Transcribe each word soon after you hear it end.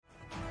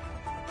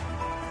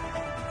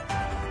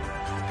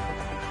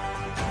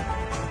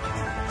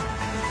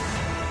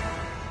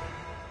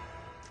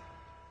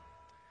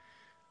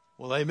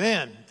Well,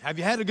 amen. Have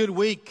you had a good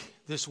week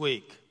this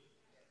week?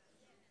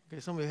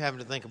 Okay, some of you having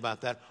to think about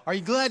that. Are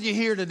you glad you're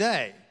here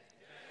today?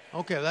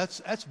 Okay,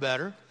 that's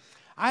better.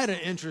 I had an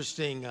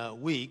interesting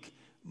week.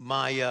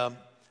 My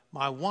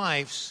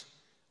wife's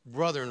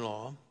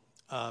brother-in-law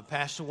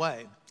passed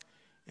away,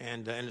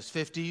 and in his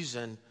 50s,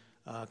 and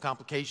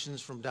complications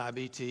from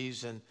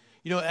diabetes. And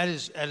you know, at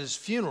his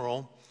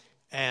funeral,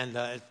 and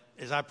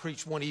as I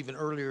preached one even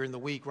earlier in the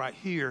week, right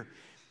here.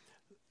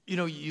 You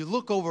know, you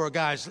look over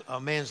a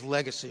man's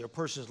legacy, a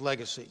person's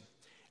legacy,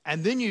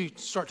 and then you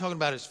start talking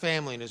about his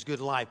family and his good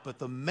life. But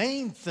the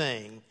main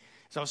thing,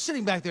 so I was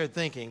sitting back there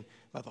thinking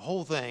about the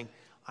whole thing.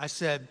 I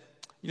said,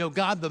 you know,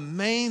 God, the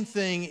main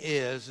thing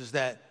is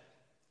that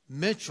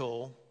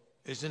Mitchell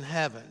is in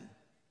heaven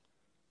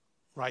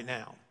right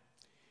now.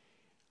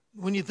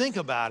 When you think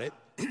about it,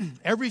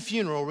 every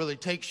funeral really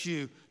takes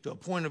you to a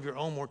point of your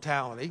own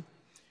mortality.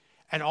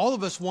 And all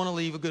of us want to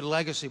leave a good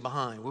legacy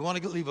behind. We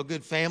want to leave a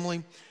good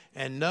family.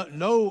 And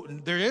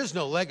there is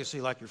no legacy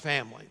like your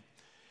family.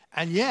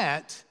 And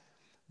yet,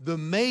 the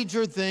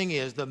major thing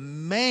is, the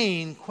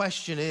main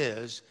question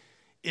is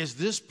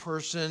this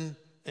person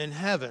in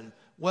heaven?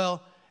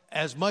 Well,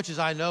 as much as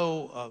I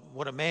know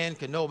what a man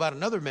can know about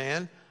another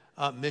man,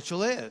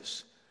 Mitchell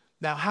is.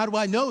 Now, how do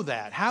I know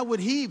that? How would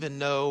he even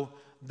know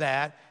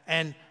that?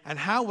 And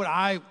how would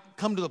I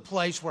come to the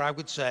place where I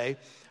would say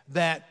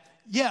that,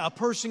 yeah, a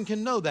person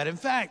can know that? In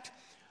fact,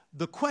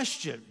 the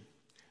question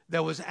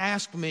that was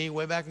asked me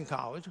way back in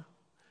college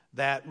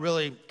that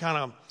really kind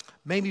of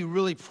made me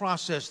really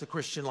process the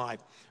Christian life,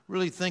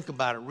 really think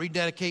about it,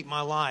 rededicate my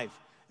life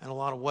in a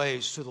lot of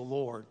ways to the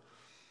Lord,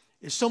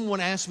 is someone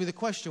asked me the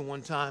question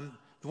one time,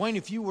 Dwayne,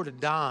 if you were to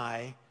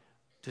die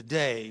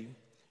today,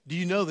 do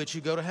you know that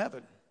you go to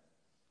heaven?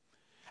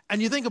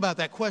 And you think about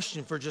that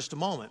question for just a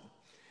moment,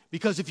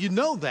 because if you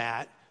know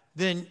that,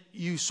 then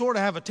you sort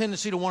of have a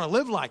tendency to want to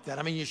live like that.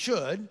 I mean, you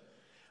should.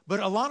 But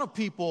a lot of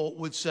people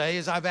would say,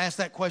 as I've asked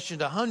that question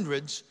to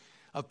hundreds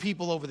of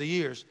people over the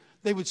years,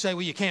 they would say,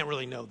 well, you can't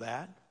really know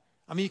that.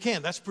 I mean, you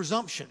can't. That's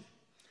presumption.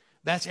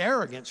 That's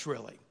arrogance,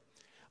 really.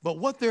 But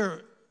what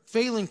they're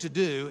failing to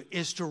do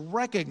is to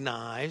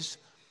recognize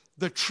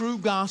the true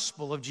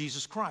gospel of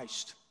Jesus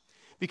Christ.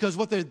 Because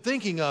what they're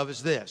thinking of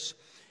is this.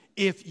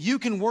 If you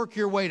can work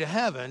your way to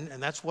heaven,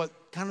 and that's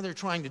what kind of they're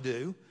trying to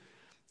do,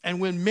 and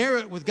win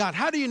merit with God,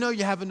 how do you know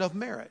you have enough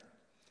merit?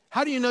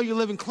 How do you know you're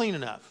living clean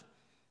enough?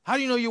 How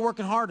do you know you're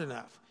working hard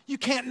enough? You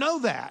can't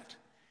know that.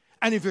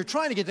 And if you're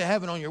trying to get to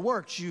heaven on your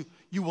works, you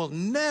will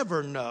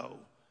never know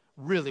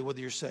really whether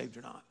you're saved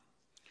or not.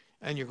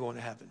 And you're going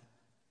to heaven.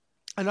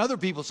 And other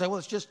people say, well,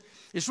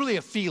 it's really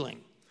a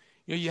feeling.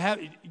 You know,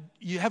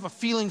 you have a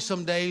feeling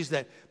some days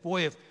that,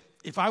 boy,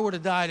 if I were to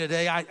die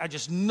today, I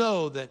just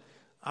know that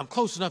I'm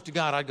close enough to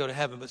God, I'd go to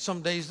heaven. But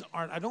some days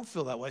I don't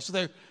feel that way. So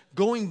they're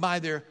going by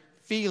their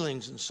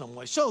feelings in some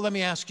way. So let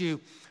me ask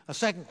you a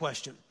second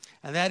question.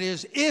 And that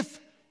is, if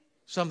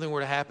something were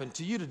to happen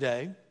to you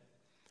today,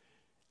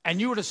 and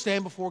you were to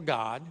stand before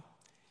God,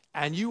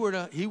 and he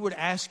would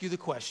ask you the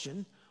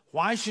question,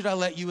 why should I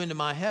let you into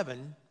my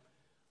heaven?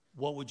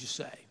 What would you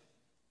say?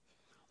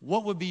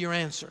 What would be your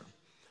answer?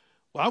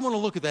 Well, I want to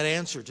look at that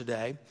answer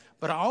today,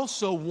 but I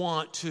also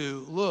want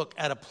to look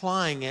at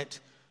applying it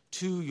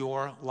to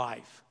your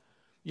life.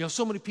 You know,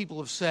 so many people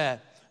have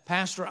said,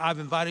 Pastor, I've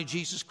invited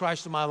Jesus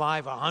Christ to my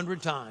life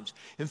 100 times.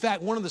 In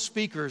fact, one of the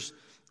speakers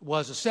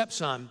was a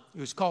stepson who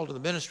was called to the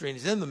ministry, and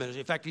he's in the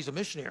ministry. In fact, he's a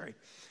missionary.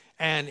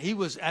 And he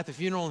was at the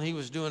funeral, and he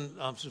was doing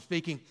some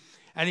speaking.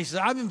 And he said,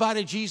 I've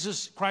invited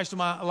Jesus Christ to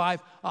my life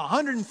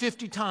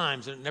 150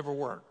 times, and it never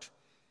worked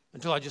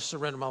until I just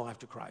surrendered my life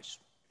to Christ.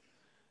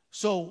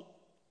 So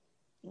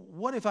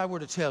what if I were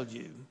to tell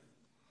you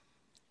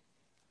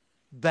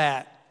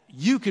that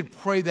you could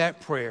pray that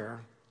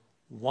prayer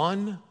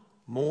one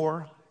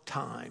more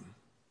time,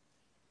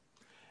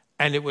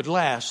 and it would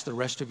last the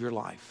rest of your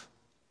life?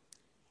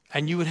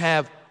 And you would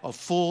have a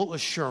full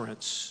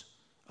assurance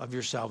of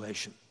your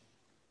salvation.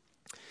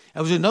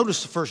 As we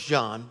notice the 1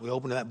 John, we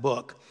open that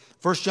book,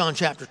 1 John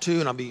chapter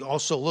 2, and I'll be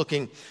also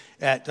looking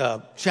at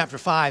chapter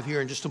 5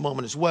 here in just a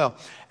moment as well.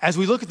 As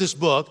we look at this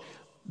book,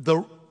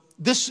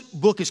 this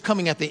book is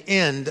coming at the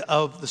end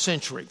of the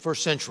century,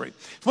 first century.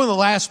 It's one of the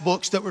last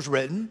books that was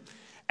written.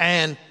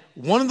 And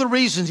one of the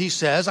reasons he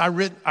says, I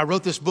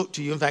wrote this book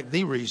to you, in fact,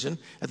 the reason,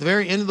 at the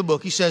very end of the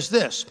book, he says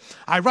this,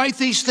 I write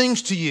these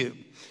things to you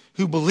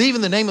who believe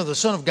in the name of the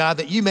Son of God,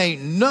 that you may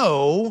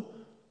know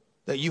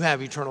that you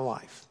have eternal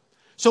life.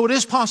 So it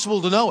is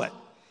possible to know it.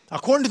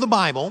 According to the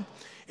Bible,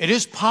 it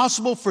is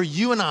possible for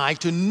you and I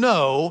to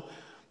know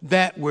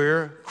that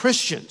we're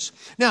Christians.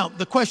 Now,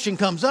 the question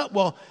comes up,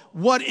 well,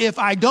 what if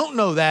I don't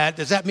know that?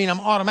 Does that mean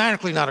I'm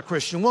automatically not a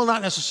Christian? Well,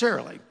 not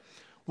necessarily.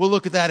 We'll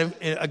look at that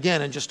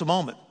again in just a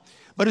moment.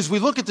 But as we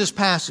look at this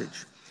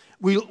passage,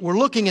 we're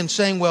looking and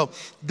saying, well,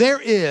 there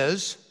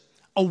is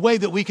a way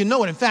that we can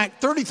know it. In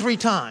fact, 33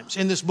 times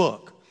in this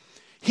book,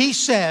 he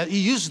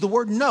uses the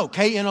word know,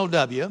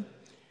 K-N-O-W.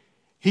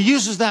 He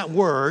uses that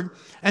word.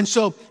 And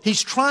so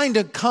he's trying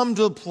to come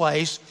to a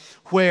place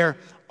where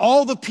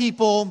all the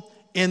people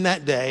in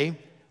that day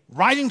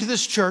writing to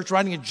this church,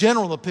 writing a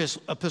general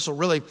epistle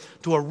really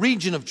to a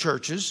region of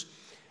churches,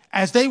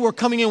 as they were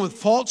coming in with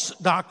false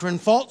doctrine,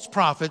 false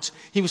prophets,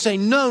 he was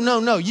saying,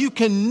 no, you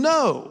can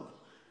know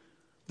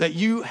that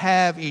you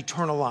have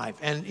eternal life,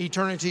 and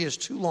eternity is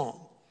too long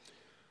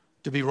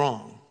to be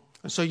wrong.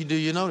 And so do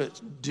you know it?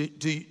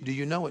 Do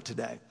you know it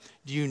today?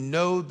 Do you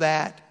know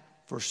that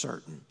for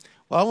certain?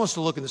 Well, I want us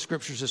to look in the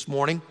scriptures this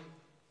morning.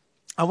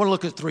 I want to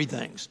look at three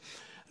things.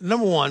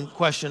 Number one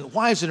question,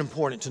 why is it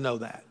important to know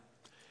that?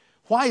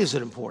 Why is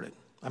it important?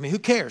 I mean, who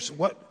cares?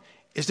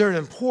 Is there an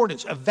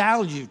importance, a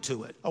value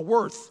to it, a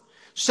worth?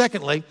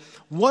 Secondly,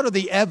 what are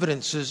the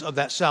evidences of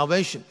that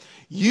salvation?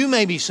 You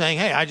may be saying,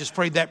 hey, I just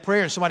prayed that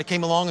prayer and somebody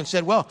came along and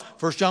said, well,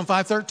 1 John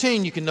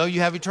 5:13, you can know you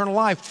have eternal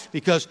life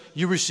because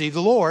you receive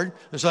the Lord.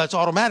 And so that's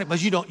automatic,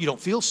 but you don't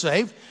feel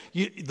saved.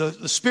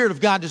 The Spirit of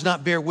God does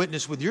not bear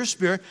witness with your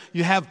spirit.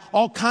 You have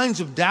all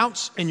kinds of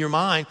doubts in your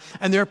mind.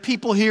 And there are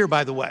people here,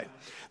 by the way,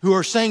 who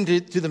are saying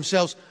to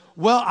themselves,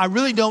 well, I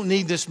really don't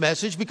need this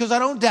message because I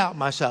don't doubt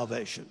my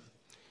salvation.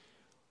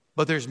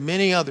 But there's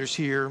many others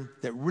here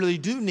that really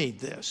do need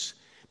this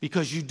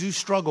because you do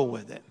struggle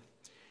with it.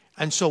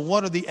 And so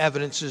what are the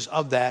evidences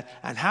of that?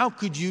 And how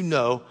could you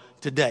know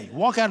today?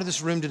 Walk out of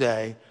this room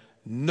today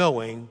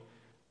knowing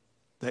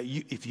that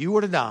if you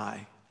were to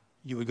die,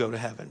 you would go to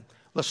heaven.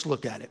 Let's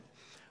look at it.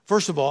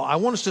 First of all, I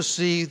want us to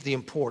see the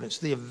importance,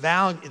 the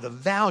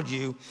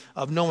value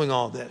of knowing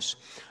all this.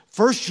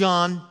 1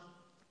 John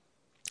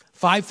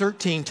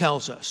 5:13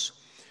 tells us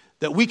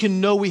that we can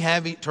know we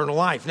have eternal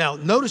life. Now,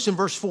 notice in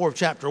verse 4 of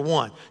chapter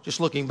 1, just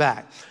looking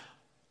back,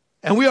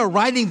 and we are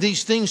writing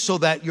these things so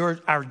that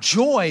our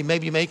joy may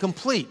be made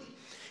complete.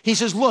 He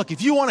says, look,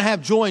 if you want to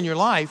have joy in your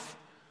life,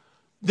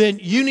 then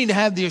you need to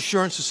have the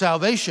assurance of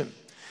salvation.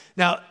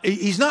 Now,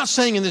 he's not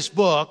saying in this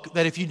book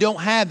that if you don't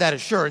have that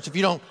assurance, if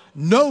you don't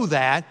know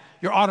that,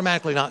 you're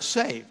automatically not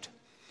saved.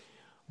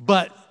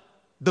 But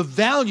the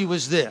value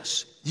is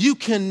this. You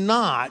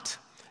cannot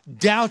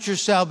doubt your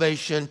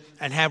salvation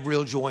and have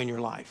real joy in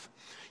your life.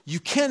 You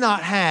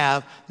cannot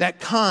have that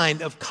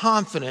kind of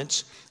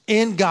confidence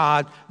in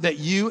God that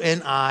you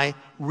and I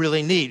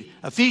really need.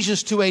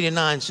 Ephesians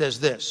 2:8-9 says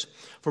this,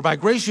 for by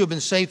grace you have been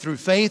saved through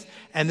faith,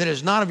 and that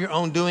is not of your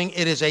own doing.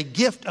 It is a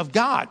gift of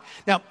God.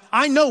 Now,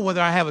 I know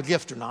whether I have a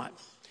gift or not.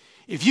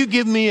 If you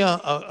give me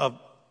a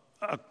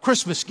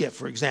Christmas gift,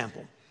 for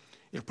example,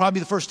 it'll probably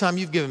be the first time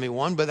you've given me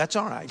one, but that's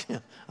all right.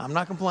 I'm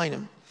not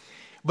complaining.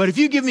 But if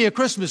you give me a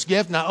Christmas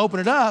gift and I open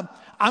it up,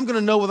 I'm going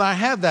to know whether I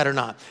have that or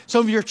not.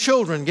 Some of your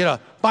children get a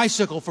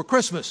bicycle for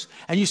Christmas,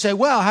 and you say,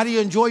 well, how do you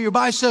enjoy your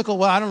bicycle?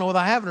 Well, I don't know whether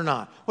I have it or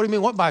not. What do you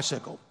mean, what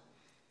bicycle?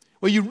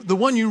 Well, the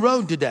one you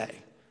rode today.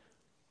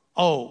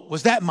 Oh,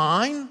 was that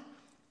mine?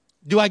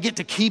 Do I get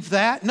to keep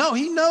that? No,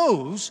 he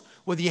knows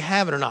whether you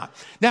have it or not.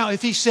 Now,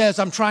 if he says,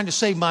 I'm trying to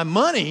save my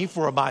money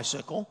for a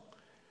bicycle,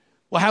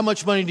 well, how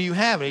much money do you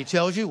have? And he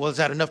tells you, well, is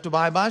that enough to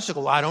buy a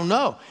bicycle? I don't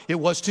know. It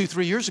was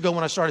 2-3 years ago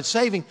when I started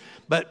saving,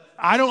 but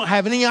I don't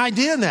have any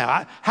idea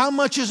now. How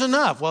much is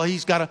enough? Well,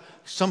 he's got to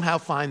somehow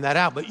find that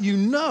out. But you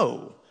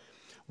know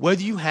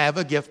whether you have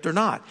a gift or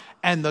not.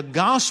 And the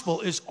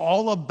gospel is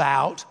all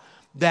about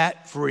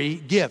that free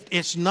gift.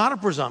 It's not a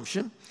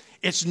presumption.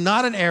 It's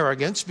not an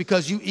arrogance,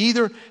 because you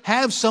either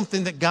have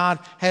something that God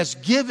has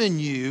given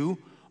you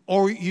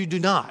or you do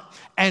not.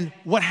 And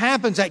what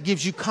happens, that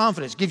gives you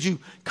confidence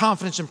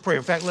in prayer.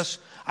 In fact,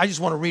 I just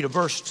want to read a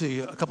verse to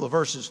you, a couple of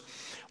verses.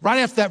 Right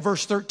after that,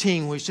 verse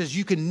 13, where he says,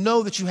 you can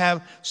know that you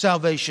have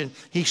salvation,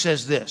 he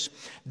says this.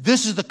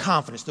 This is the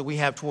confidence that we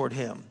have toward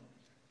him,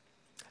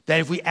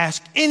 that if we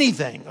ask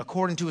anything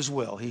according to his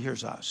will, he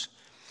hears us.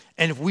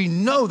 And if we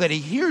know that he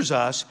hears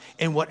us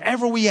in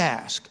whatever we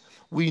ask,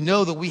 we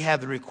know that we have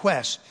the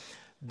request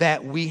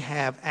that we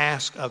have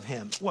asked of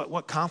him.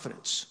 What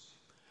confidence?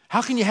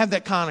 How can you have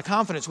that kind of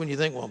confidence when you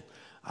think, well,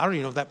 I don't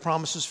even know if that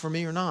promise is for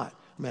me or not.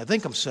 I mean, I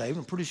think I'm saved.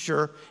 I'm pretty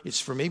sure it's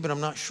for me, but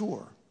I'm not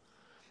sure.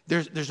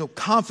 There's no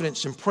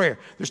confidence in prayer.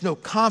 There's no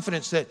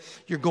confidence that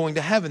you're going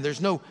to heaven. There's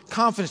no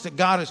confidence that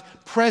God is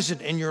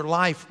present in your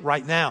life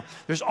right now.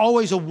 There's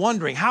always a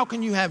wondering, how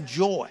can you have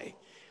joy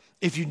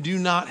if you do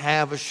not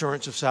have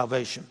assurance of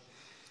salvation?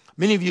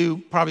 Many of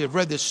you probably have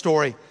read this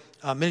story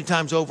many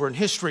times over in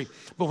history,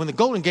 but when the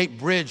Golden Gate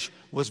Bridge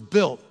was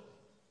built,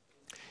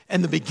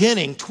 in the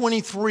beginning,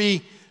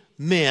 23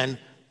 men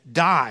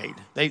died.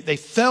 They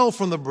fell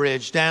from the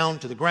bridge down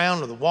to the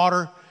ground or the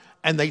water,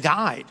 and they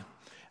died.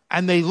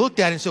 And they looked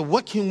at it and said,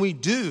 what can we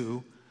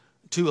do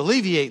to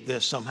alleviate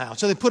this somehow?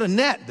 So they put a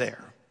net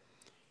there.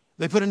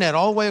 They put a net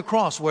all the way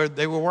across where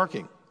they were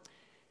working.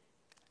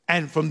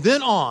 And from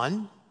then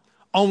on,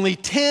 only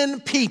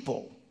 10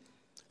 people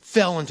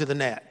fell into the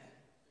net.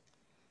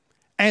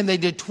 And they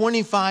did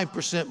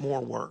 25%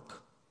 more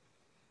work.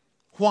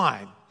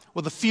 Why?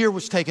 Well, the fear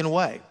was taken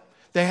away.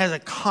 They had a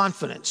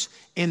confidence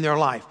in their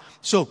life.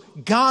 So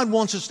God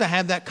wants us to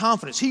have that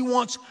confidence. He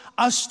wants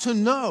us to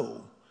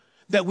know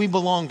that we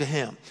belong to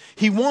him.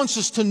 He wants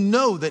us to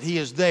know that he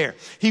is there.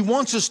 He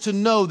wants us to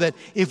know that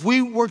if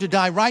we were to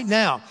die right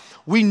now,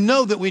 we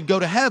know that we'd go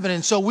to heaven.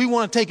 And so we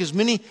want to take as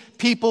many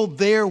people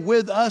there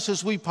with us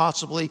as we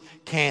possibly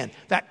can.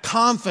 That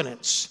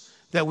confidence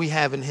that we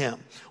have in him.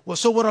 Well,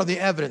 so what are the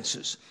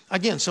evidences?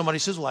 Again, somebody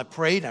says, well, I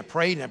prayed,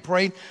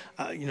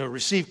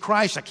 received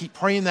Christ. I keep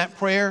praying that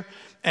prayer.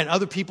 And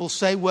other people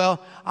say, well,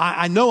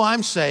 I know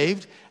I'm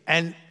saved.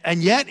 And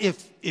yet,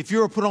 if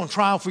you're put on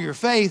trial for your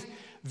faith,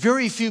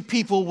 very few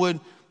people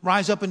would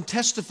rise up and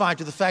testify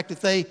to the fact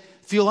that they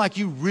feel like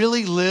you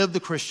really live the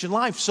Christian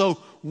life. So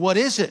what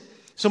is it?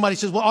 Somebody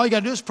says, well, all you got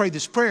to do is pray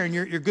this prayer and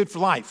you're good for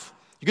life.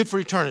 You're good for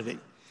eternity.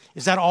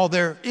 Is that all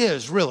there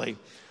is, really?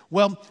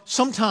 Well,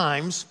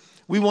 sometimes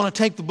we want to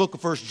take the book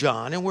of 1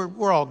 John, and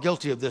we're all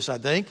guilty of this, I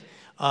think,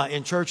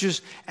 in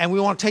churches, and we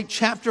want to take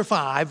chapter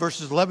 5,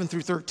 verses 11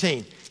 through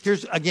 13.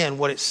 Here's, again,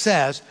 what it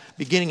says,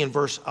 beginning in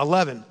verse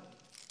 11.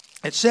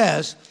 It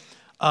says,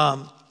 let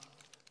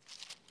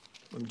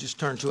me just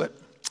turn to it.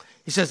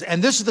 He says,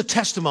 and this is the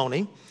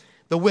testimony,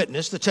 the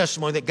witness, the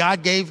testimony that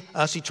God gave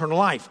us eternal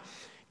life.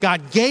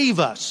 God gave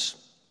us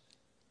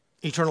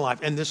eternal life,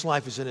 and this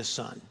life is in his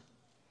Son.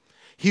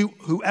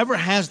 Whoever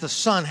has the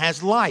Son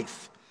has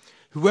life.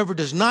 Whoever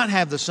does not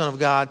have the Son of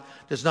God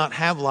does not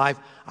have life.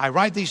 I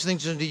write these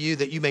things unto you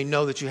that you may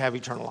know that you have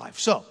eternal life.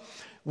 So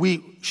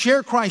we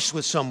share Christ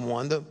with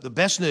someone, the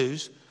best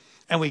news,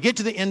 and we get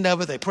to the end of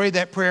it. They pray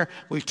that prayer.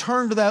 We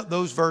turn to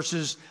those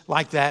verses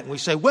like that, and we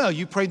say, well,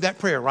 you prayed that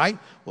prayer, right?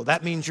 Well,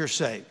 that means you're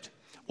saved.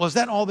 Well, is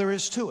that all there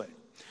is to it?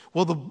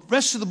 Well, the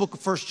rest of the book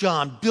of 1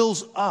 John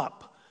builds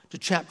up to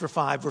chapter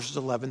 5, verses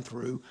 11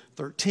 through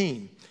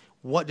 13.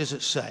 What does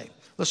it say?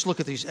 Let's look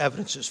at these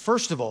evidences.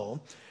 First of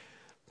all,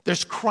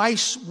 there's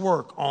Christ's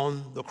work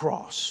on the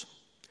cross.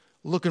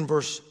 Look in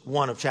verse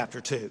 1 of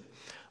chapter 2.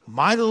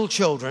 My little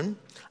children,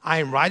 I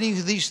am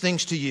writing these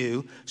things to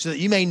you so that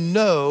you may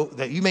know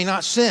that you may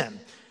not sin.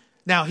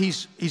 Now,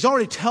 he's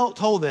already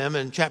told them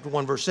in chapter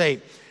 1, verse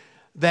 8,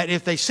 that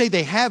if they say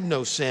they have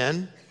no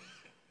sin,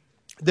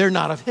 they're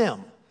not of him.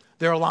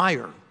 They're a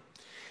liar.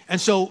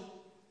 And so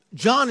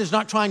John is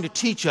not trying to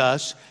teach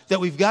us that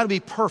we've got to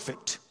be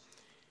perfect,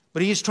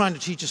 but he is trying to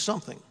teach us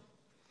something.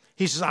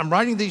 He says, I'm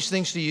writing these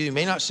things to you, you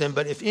may not sin,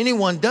 but if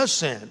anyone does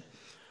sin,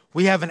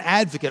 we have an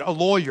advocate, a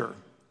lawyer,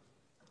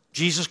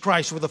 Jesus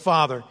Christ with the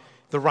Father,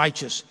 the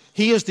righteous.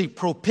 He is the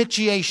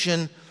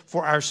propitiation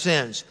for our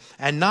sins,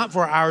 and not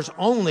for ours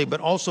only,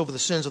 but also for the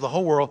sins of the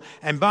whole world.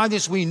 And by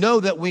this we know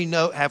that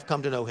have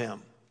come to know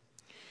him.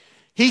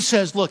 He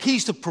says, look,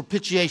 he's the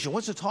propitiation.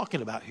 What's it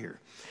talking about here?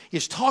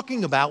 It's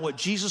talking about what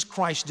Jesus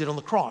Christ did on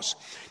the cross.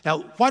 Now,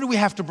 why do we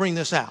have to bring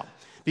this out?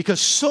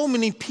 Because so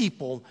many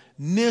people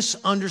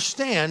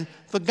misunderstand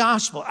the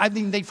gospel. I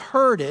mean, they've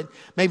heard it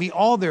maybe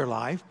all their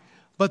life,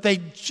 but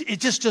it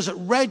just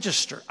doesn't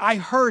register. I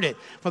heard it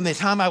from the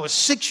time I was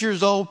 6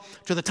 years old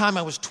to the time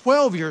I was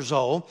 12 years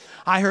old.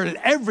 I heard it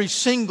every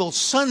single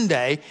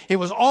Sunday. It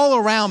was all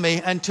around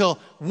me until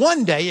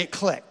one day it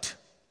clicked.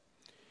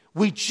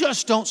 We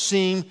just don't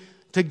seem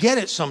to get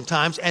it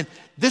sometimes, and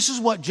this is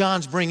what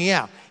John's bringing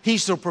out.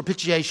 He's the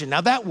propitiation.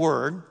 Now that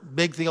word,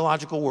 big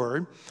theological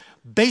word,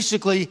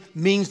 basically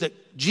means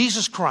that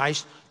Jesus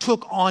Christ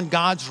took on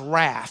God's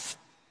wrath.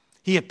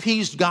 He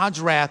appeased God's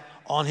wrath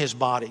on his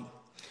body.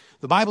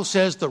 The Bible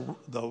says the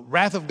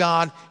wrath of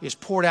God is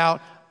poured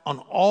out on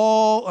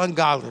all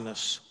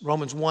ungodliness.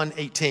 Romans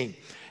 1:18.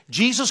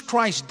 Jesus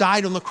Christ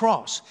died on the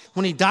cross.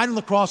 When he died on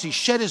the cross, he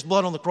shed his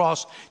blood on the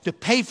cross to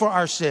pay for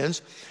our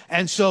sins.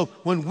 And so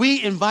when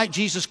we invite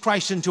Jesus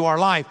Christ into our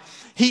life,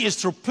 he is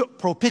through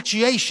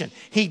propitiation.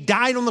 He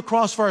died on the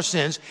cross for our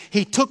sins.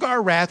 He took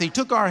our wrath. He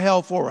took our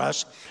hell for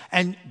us.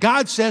 And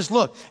God says,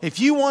 look,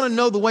 if you want to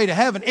know the way to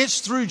heaven,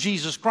 it's through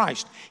Jesus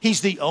Christ. He's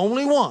the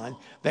only one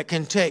that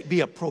can be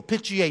a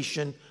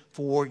propitiation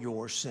for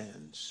your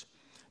sins.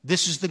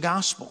 This is the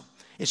gospel.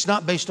 It's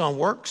not based on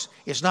works.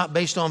 It's not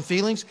based on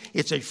feelings.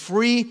 It's a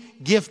free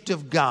gift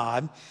of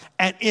God.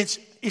 And it's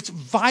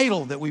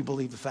vital that we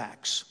believe the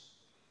facts.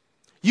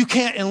 You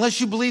can't, unless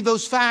you believe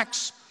those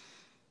facts,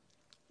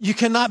 you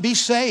cannot be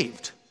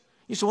saved.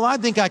 You say, well, I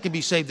think I can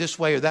be saved this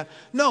way or that.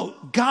 No,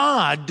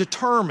 God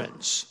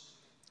determines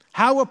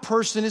how a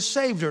person is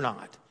saved or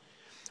not.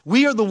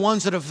 We are the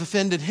ones that have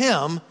offended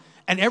him,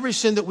 and every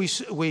sin that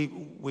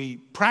we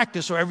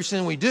practice or every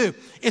sin we do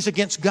is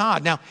against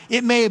God. Now,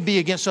 it may be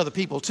against other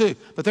people too,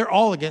 but they're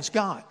all against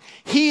God.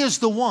 He is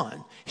the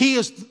one. He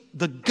is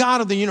the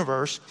God of the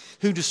universe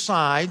who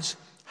decides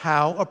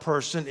how a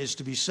person is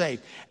to be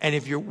saved. And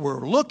if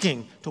we're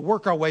looking to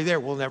work our way there,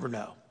 we'll never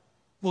know.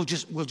 We'll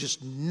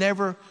just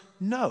never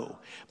know.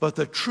 But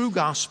the true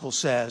gospel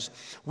says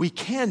we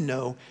can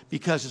know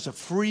because it's a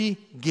free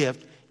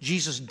gift.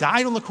 Jesus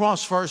died on the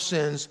cross for our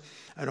sins,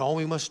 and all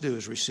we must do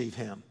is receive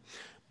him.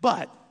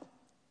 But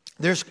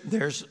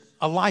there's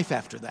a life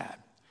after that.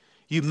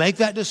 You make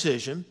that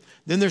decision,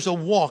 then there's a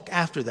walk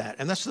after that.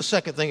 And that's the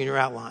second thing in your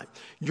outline,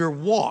 your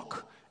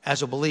walk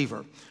as a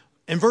believer.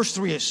 In verse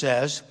 3 it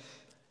says,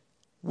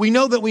 we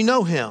know that we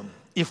know him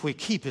if we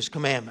keep his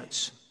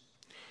commandments.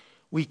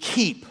 We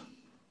keep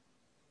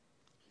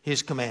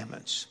his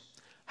commandments.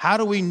 How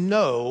do we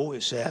know?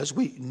 It says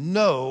we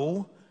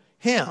know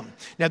him.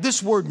 Now,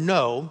 this word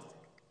know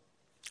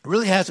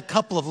really has a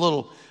couple of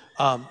little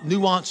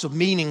nuance of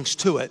meanings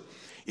to it.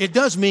 It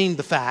does mean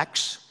the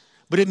facts,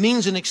 but it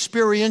means an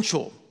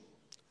experiential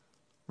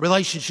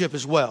relationship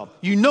as well.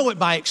 You know it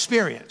by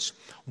experience.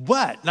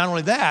 But not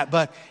only that,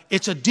 but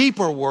it's a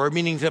deeper word,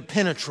 meaning to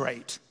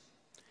penetrate.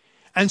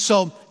 And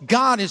so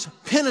God is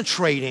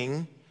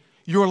penetrating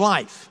your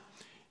life.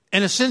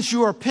 In a sense,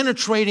 you are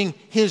penetrating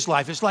his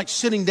life. It's like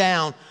sitting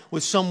down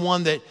with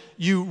someone that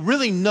you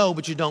really know,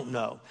 but you don't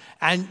know.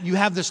 And you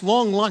have this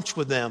long lunch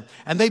with them,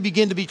 and they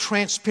begin to be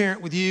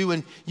transparent with you,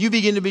 and you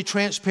begin to be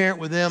transparent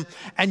with them,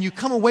 and you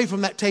come away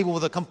from that table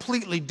with a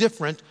completely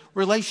different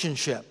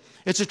relationship.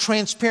 It's a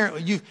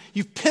transparent,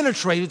 you've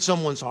penetrated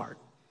someone's heart,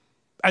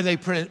 and they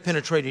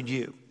penetrated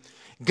you.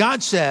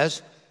 God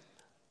says,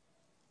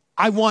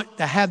 I want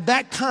to have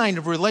that kind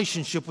of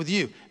relationship with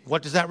you.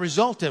 What does that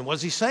result in? What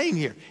is he saying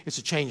here? It's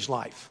a changed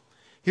life.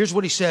 Here's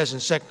what he says in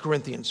 2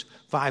 Corinthians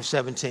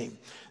 5:17.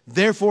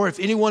 Therefore, if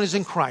anyone is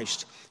in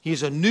Christ, he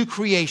is a new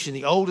creation.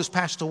 The old has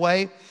passed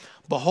away.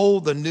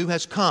 Behold, the new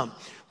has come.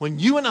 When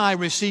you and I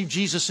receive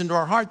Jesus into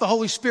our heart, the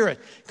Holy Spirit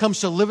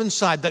comes to live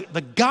inside.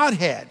 The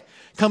Godhead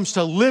comes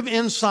to live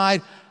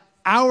inside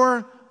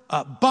our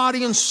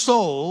body and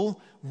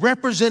soul,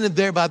 represented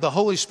there by the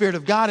Holy Spirit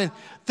of God. And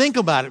think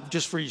about it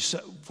just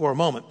for a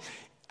moment.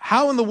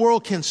 How in the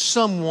world can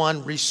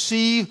someone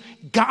receive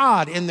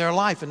God in their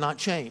life and not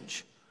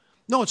change?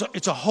 No,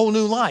 it's a whole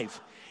new life.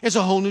 It's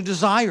a whole new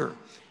desire.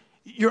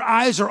 Your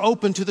eyes are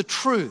open to the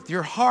truth.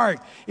 Your heart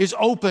is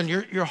open.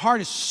 Your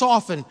heart is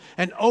softened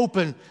and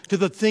open to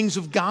the things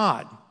of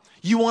God.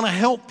 You want to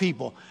help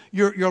people.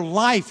 Your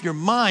life, your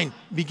mind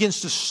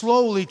begins to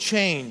slowly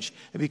change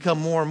and become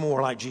more and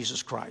more like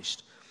Jesus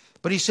Christ.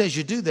 But he says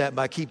you do that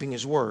by keeping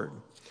his word.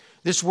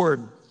 This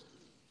word,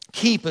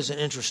 keep, is an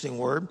interesting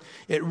word.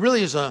 It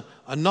really is a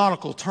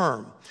nautical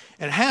term.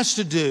 And it has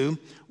to do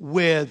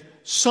with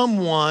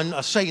someone,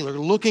 a sailor,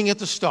 looking at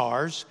the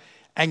stars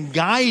and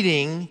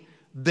guiding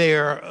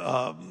their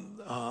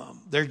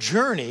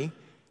journey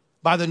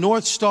by the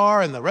North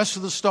Star and the rest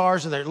of the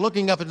stars, and they're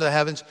looking up into the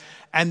heavens,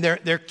 and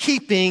they're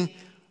keeping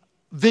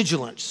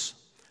vigilance.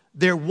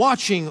 They're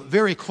watching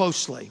very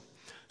closely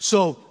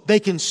so they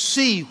can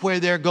see where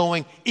they're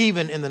going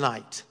even in the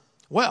night.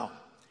 Well,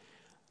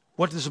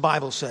 what does the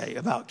Bible say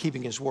about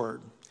keeping his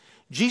word?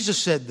 Jesus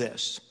said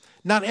this,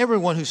 not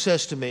everyone who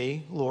says to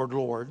me, Lord,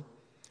 Lord,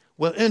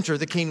 will enter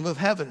the kingdom of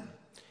heaven,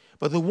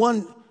 but the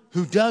one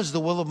who does the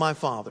will of my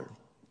Father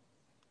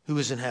who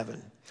is in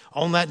heaven.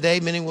 On that day,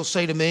 many will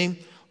say to me,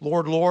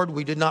 Lord, Lord,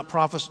 did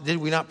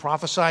we not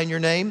prophesy in your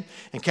name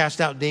and cast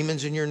out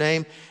demons in your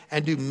name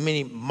and do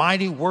many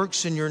mighty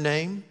works in your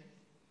name?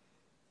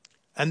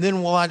 And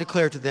then will I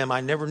declare to them,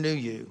 I never knew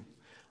you.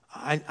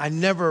 I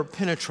never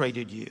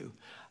penetrated you.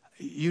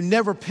 You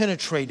never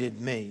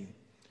penetrated me,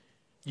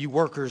 you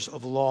workers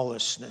of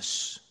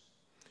lawlessness.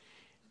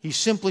 He's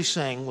simply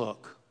saying,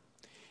 look,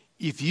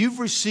 if you've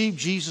received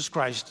Jesus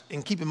Christ,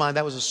 and keep in mind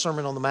that was a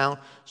Sermon on the Mount,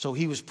 so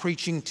he was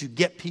preaching to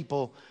get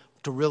people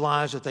to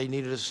realize that they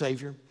needed a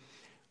Savior.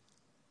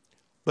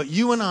 But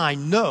you and I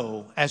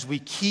know as we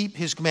keep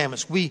his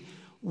commandments, we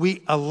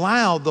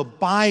allow the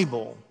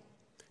Bible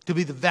to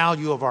be the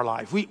value of our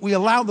life. We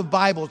allow the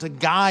Bible to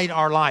guide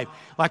our life,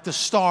 like the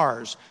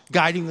stars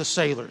guiding the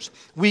sailors.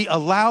 We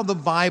allow the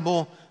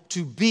Bible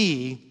to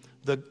be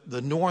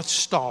the North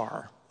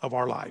Star of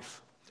our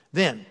life.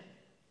 Then,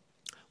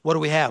 what do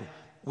we have?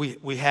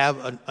 We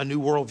have a new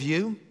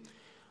worldview.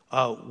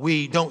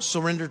 We don't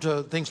surrender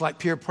to things like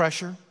peer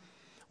pressure.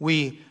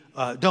 We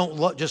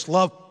don't just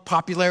love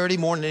popularity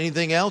more than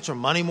anything else, or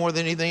money more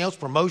than anything else,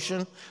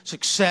 promotion,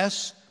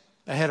 success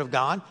ahead of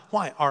God.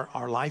 Why?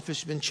 Our life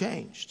has been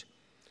changed.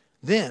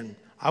 Then,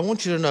 I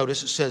want you to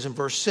notice it says in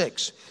verse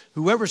 6,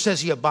 whoever says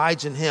he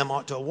abides in him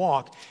ought to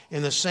walk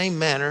in the same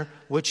manner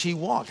which he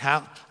walked.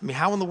 How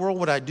in the world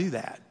would I do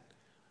that?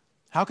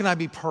 How can I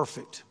be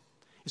perfect?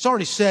 It's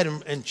already said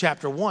in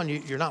chapter 1,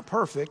 you're not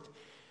perfect.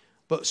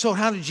 But so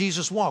how did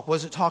Jesus walk? What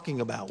is it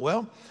talking about?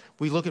 Well,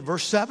 we look at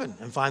verse 7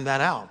 and find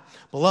that out.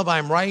 Beloved, I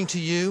am writing to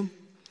you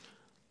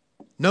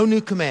no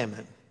new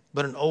commandment,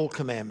 but an old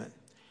commandment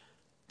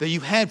that you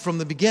had from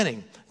the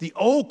beginning. The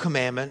old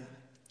commandment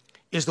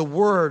is the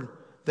word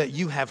that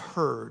you have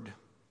heard.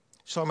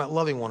 It's talking about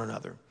loving one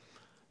another.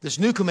 This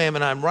new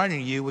commandment I'm writing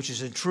to you, which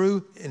is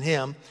true in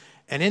him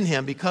and in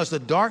him, because the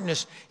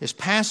darkness is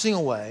passing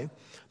away,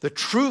 the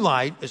true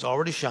light is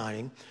already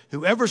shining.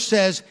 Whoever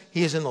says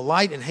he is in the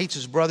light and hates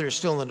his brother is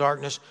still in the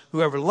darkness.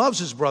 Whoever loves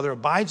his brother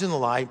abides in the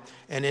light,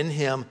 and in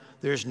him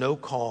there is no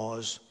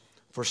cause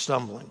for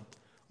stumbling.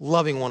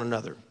 Loving one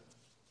another.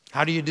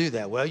 How do you do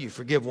that? Well, you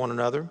forgive one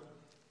another.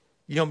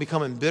 You don't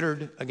become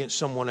embittered against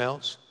someone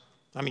else.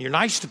 I mean, you're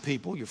nice to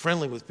people. You're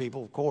friendly with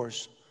people, of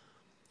course.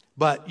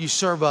 But you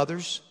serve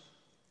others.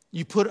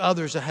 You put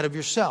others ahead of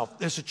yourself.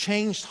 There's a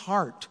changed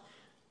heart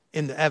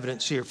in the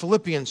evidence here.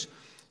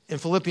 In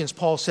Philippians,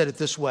 Paul said it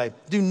this way,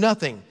 do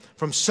nothing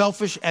from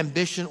selfish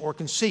ambition or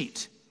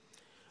conceit,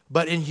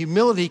 but in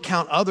humility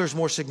count others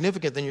more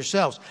significant than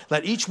yourselves.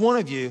 Let each one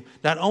of you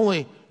not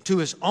only to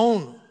his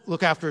own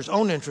look after his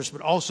own interests,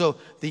 but also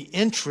the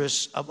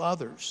interests of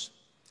others.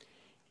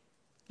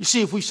 You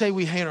see, if we say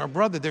we hate our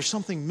brother, there's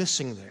something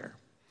missing there.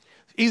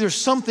 Either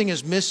something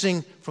is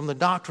missing from the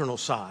doctrinal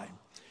side,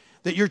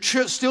 that you're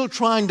still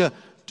trying to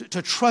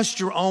trust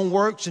your own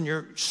works and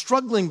you're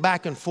struggling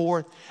back and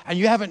forth and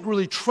you haven't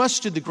really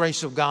trusted the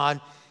grace of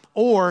God,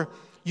 or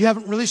you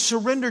haven't really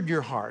surrendered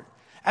your heart.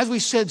 As we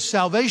said,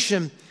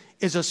 salvation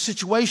is a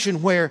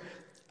situation where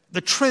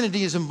the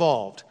Trinity is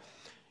involved.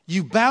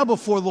 You bow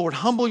before the Lord,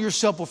 humble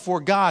yourself before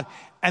God,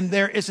 and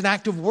there is an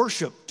act of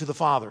worship to the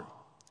Father.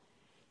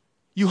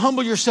 You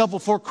humble yourself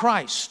before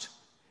Christ,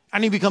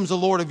 and he becomes the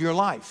Lord of your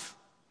life.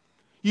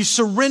 You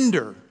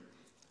surrender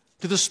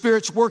to the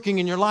Spirit's working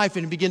in your life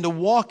and begin to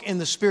walk in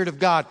the Spirit of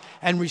God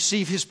and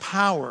receive his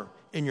power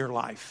in your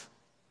life.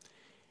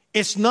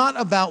 It's not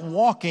about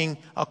walking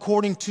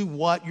according to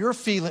what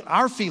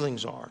our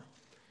feelings are,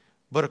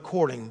 but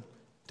according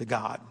to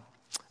God.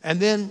 And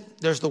then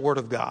there's the Word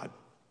of God.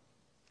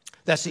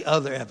 That's the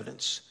other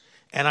evidence.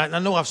 And I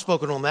know I've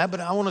spoken on that, but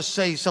I want to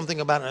say something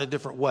about it in a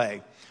different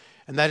way.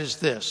 And that is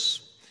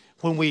this.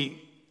 When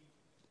we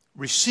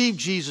receive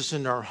Jesus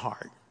into our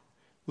heart,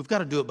 we've got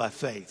to do it by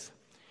faith.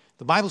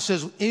 The Bible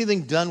says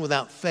anything done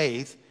without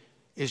faith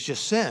is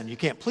just sin. You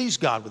can't please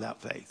God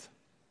without faith.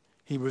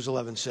 Hebrews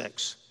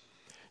 11:6.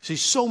 See,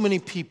 so many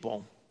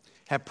people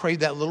have prayed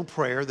that little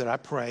prayer that I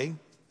pray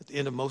at the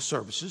end of most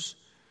services.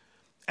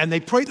 And they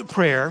pray the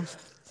prayer,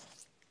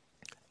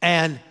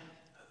 and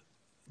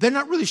they're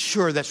not really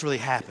sure that's really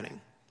happening.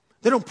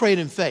 They don't pray it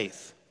in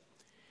faith.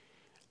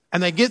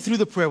 And they get through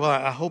the prayer, well,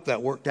 I hope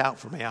that worked out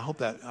for me. I hope,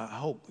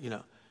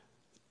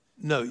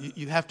 No,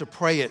 you have to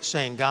pray it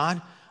saying,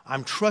 God,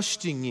 I'm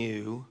trusting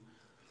you,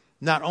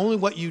 not only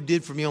what you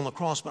did for me on the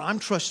cross, but I'm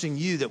trusting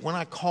you that when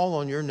I call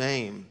on your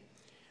name,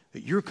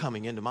 that you're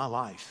coming into my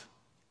life.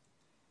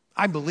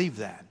 I believe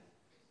that.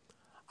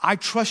 I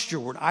trust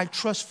your word. I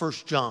trust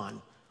 1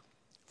 John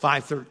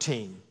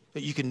 5:13,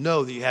 that you can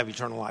know that you have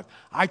eternal life.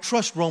 I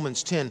trust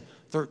Romans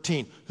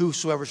 10:13,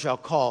 whosoever shall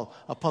call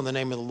upon the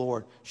name of the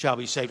Lord shall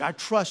be saved. I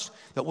trust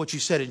that what you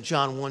said in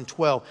John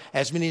 1:12,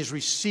 as many as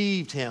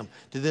received him,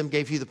 to them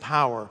gave he the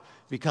power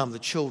to become the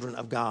children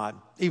of God,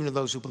 even to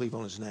those who believe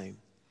on his name.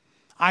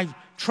 I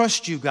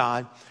trust you,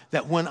 God,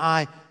 that when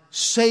I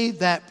say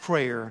that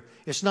prayer,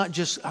 it's not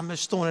just, I'm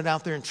just throwing it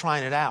out there and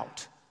trying it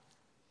out,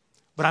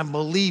 but I'm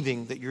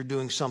believing that you're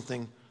doing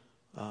something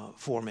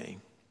for me.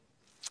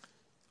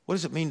 What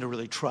does it mean to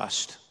really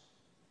trust?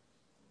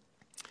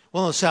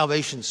 Well, in the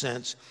salvation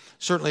sense,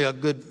 certainly a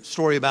good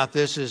story about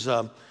this is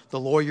the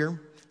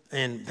lawyer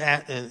in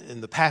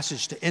the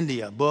Passage to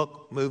India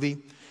book,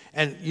 movie.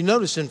 And you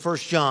notice in 1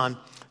 John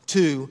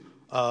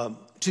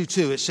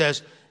 2:2, it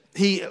says,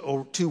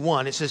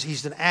 2:1, it says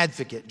he's an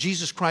advocate.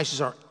 Jesus Christ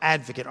is our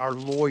advocate, our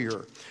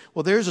lawyer.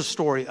 Well, there's a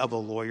story of a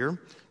lawyer,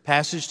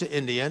 Passage to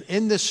India. And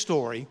in this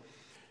story,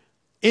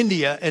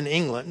 India and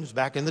England, it was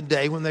back in the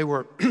day when they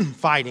were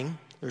fighting.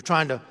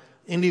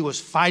 India was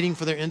fighting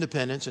for their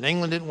independence, and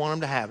England didn't want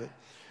them to have it.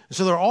 And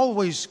so there are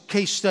always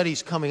case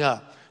studies coming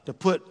up to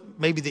put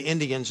maybe the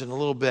Indians in a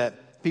little bit,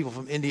 people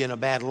from India in a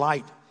bad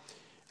light.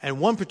 And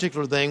one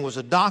particular thing was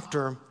a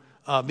doctor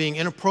being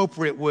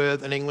inappropriate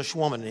with an English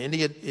woman, an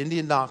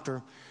Indian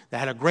doctor that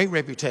had a great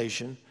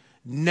reputation,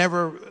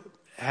 never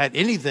had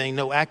anything,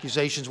 no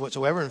accusations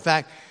whatsoever. In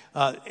fact,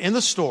 in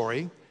the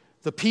story,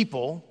 the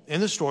people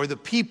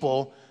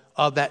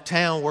of that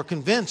town were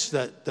convinced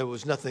that there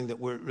was nothing that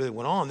really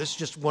went on. This is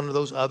just one of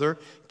those other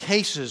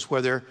cases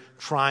where they're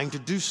trying to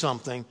do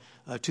something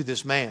to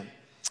this man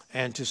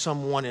and to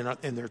someone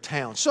in their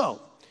town.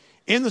 So,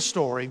 in the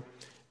story,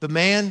 the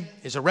man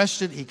is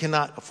arrested. He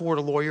cannot afford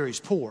a lawyer. He's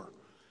poor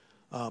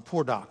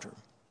doctor.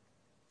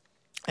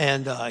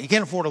 And he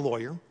can't afford a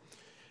lawyer.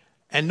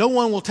 And no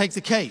one will take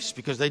the case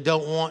because they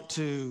don't want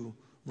to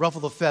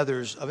ruffle the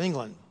feathers of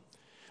England.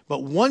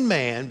 But one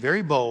man,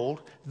 very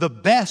bold, the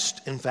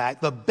best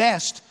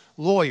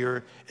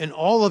lawyer in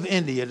all of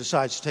India,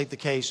 decides to take the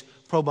case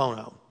pro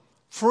bono.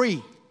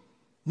 Free.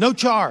 No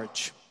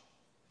charge.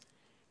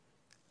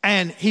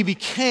 And he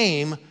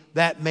became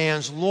that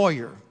man's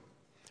lawyer.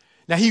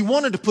 Now, he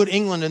wanted to put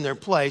England in their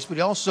place, but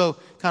he also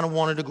kind of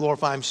wanted to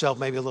glorify himself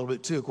maybe a little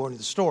bit too, according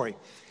to the story.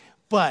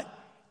 But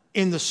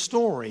in the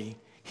story,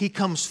 he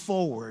comes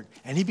forward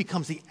and he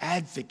becomes the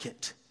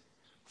advocate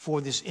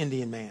for this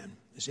Indian man,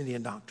 this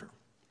Indian doctor.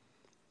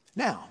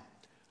 Now,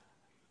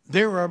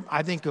 there are,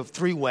 I think, of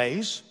three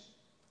ways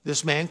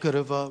this man could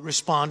have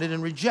responded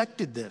and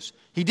rejected this.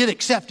 He did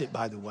accept it,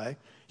 by the way.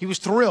 He was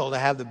thrilled to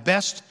have the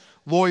best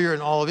lawyer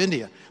in all of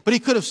India. But he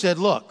could have said,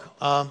 look,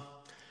 I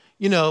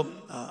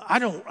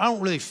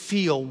don't really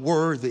feel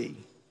worthy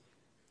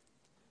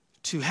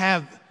to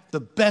have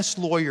the best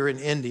lawyer in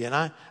India. And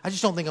I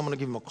just don't think I'm going to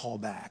give him a call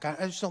back.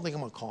 I just don't think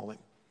I'm going to call him.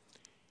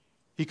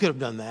 He could have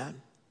done that.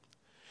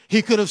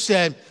 He could have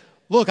said,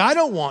 look, I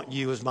don't want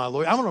you as my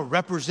lawyer. I want to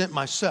represent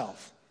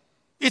myself.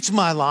 It's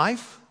my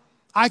life.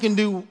 I can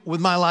do with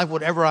my life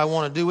whatever I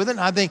want to do with it. And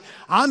I think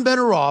I'm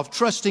better off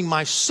trusting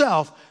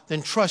myself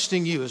than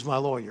trusting you as my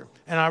lawyer.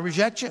 And I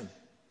reject him.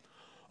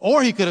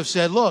 Or he could have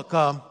said, look,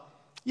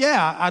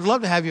 yeah, I'd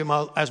love to have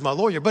you as my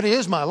lawyer, but it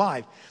is my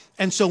life.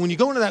 And so when you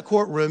go into that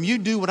courtroom, you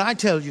do what I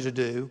tell you to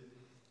do,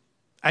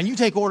 and you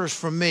take orders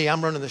from me.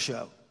 I'm running the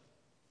show.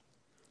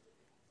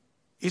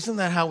 Isn't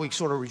that how we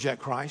sort of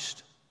reject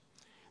Christ?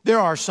 There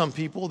are some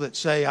people that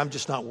say, I'm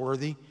just not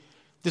worthy.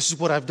 This is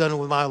what I've done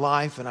with my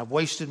life, and I've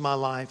wasted my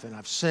life, and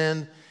I've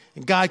sinned,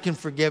 and God can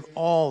forgive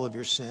all of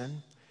your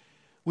sin.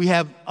 We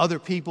have other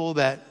people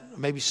that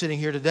may be sitting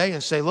here today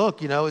and say,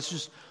 look, it's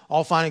just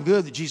all fine and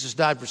good that Jesus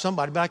died for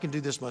somebody, but I can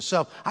do this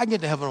myself. I can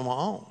get to heaven on my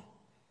own.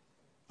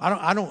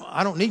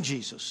 I don't need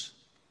Jesus.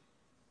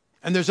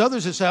 And there's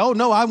others that say, oh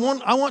no, I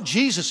want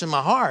Jesus in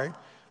my heart.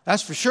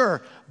 That's for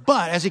sure.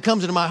 But as he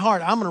comes into my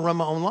heart, I'm going to run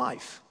my own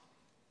life.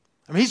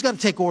 I mean, he's got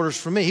to take orders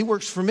from me. He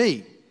works for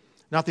me,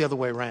 not the other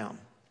way around.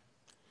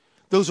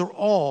 Those are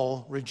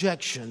all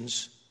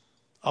rejections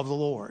of the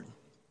Lord.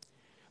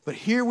 But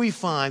here we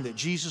find that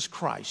Jesus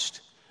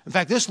Christ, in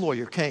fact, this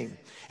lawyer came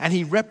and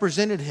he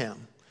represented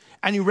him.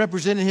 And he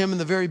represented him in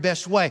the very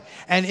best way.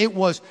 And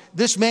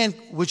this man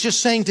was just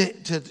saying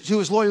to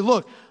his lawyer,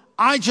 look,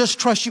 I just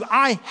trust you.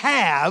 I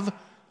have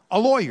a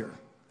lawyer.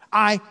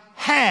 I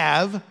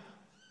have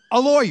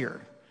a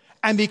lawyer.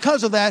 And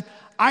because of that,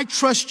 I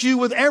trust you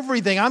with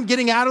everything. I'm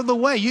getting out of the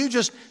way. You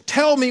just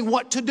tell me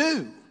what to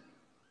do.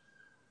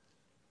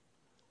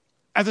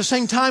 At the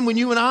same time, when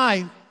you and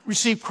I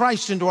receive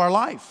Christ into our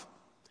life,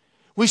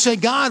 we say,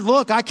 God,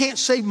 look, I can't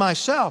save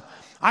myself.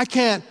 I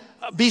can't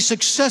be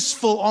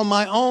successful on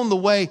my own the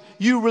way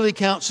you really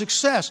count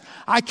success.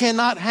 I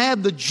cannot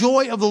have the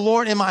joy of the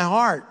Lord in my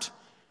heart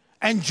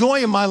and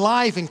joy in my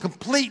life and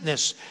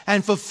completeness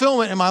and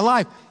fulfillment in my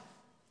life.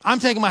 I'm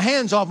taking my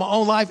hands off my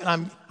own life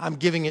and I'm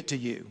giving it to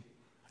you.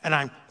 And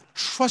I'm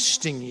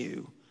trusting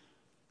you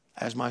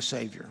as my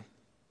Savior.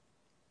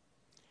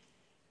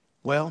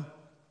 Well,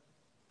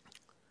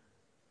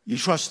 you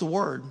trust the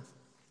Word,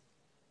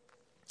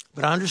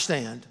 but I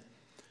understand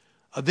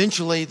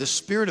eventually the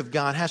Spirit of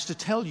God has to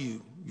tell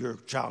you you're a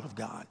child of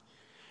God.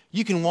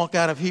 You can walk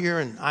out of here,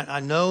 and I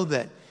know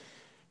that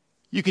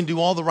you can do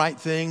all the right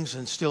things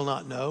and still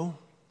not know,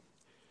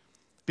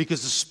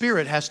 because the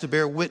Spirit has to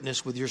bear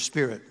witness with your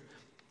spirit.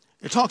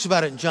 It talks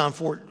about it in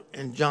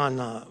 1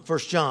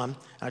 John.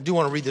 I do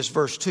want to read this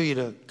verse to you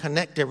to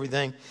connect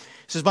everything.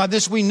 It says, by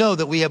this we know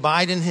that we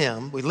abide in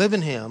him, we live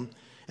in him,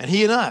 and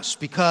he in us,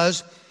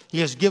 because he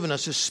has given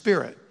us his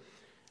Spirit.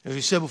 As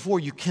we said before,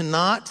 you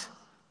cannot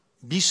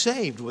be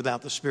saved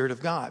without the Spirit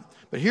of God.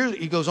 But here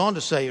he goes on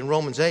to say in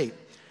Romans 8,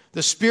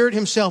 the Spirit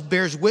himself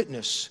bears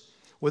witness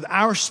with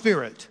our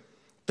spirit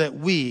that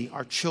we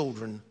are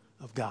children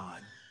of God.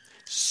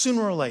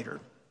 Sooner or later,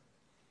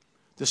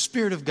 the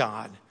Spirit of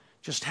God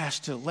just has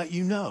to let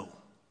you know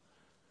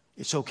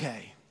it's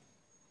okay.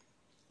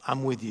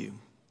 I'm with you.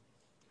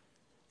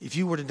 If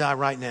you were to die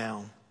right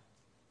now,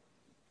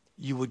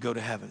 you would go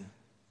to heaven.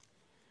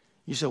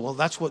 You say, well,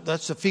 that's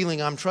the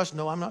feeling I'm trusting.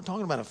 No, I'm not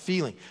talking about a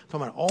feeling. I'm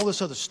talking about all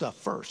this other stuff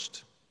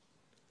first.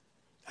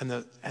 And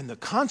the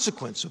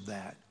consequence of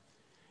that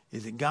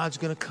is that God's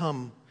going to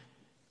come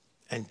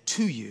and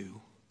to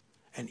you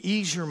and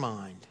ease your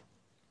mind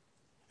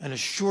and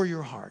assure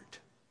your heart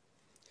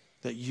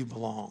that you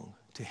belong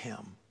to him.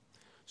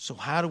 So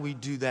how do we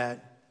do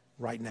that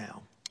right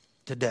now,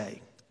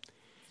 today?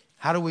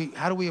 How do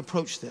we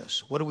approach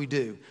this? What do we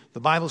do?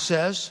 The Bible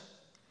says,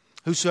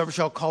 whosoever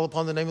shall call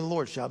upon the name of the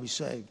Lord shall be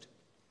saved.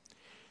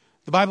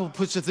 The Bible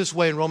puts it this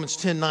way in Romans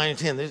 10, 9 and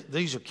 10.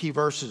 These are key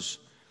verses.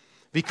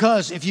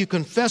 Because if you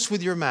confess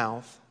with your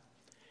mouth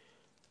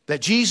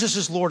that Jesus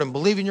is Lord and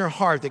believe in your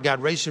heart that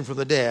God raised him from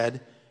the dead,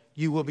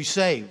 you will be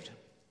saved.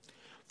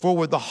 For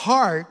with the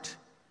heart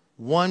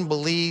one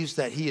believes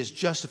that he is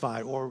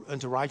justified or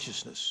unto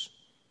righteousness.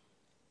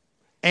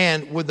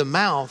 And with the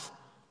mouth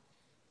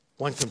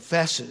one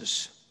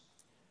confesses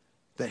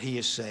that he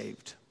is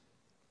saved.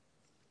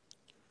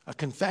 A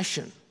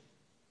confession.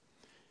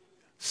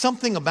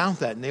 Something about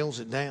that nails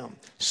it down.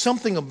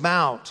 Something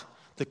about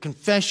the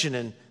confession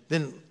and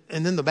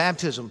then the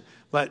baptism.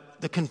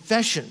 But the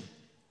confession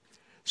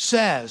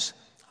says,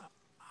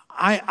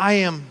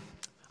 I'm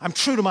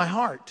true to my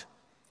heart.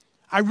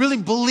 I really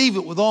believe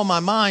it with all my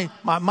mind,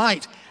 my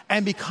might.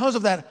 And because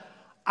of that,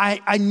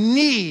 I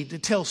need to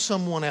tell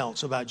someone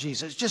else about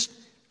Jesus.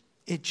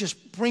 It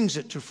just brings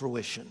it to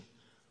fruition.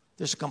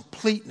 There's a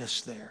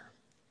completeness there.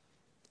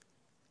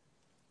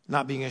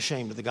 Not being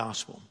ashamed of the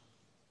gospel.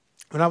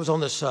 When I was on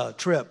this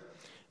trip,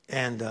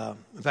 and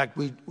in fact,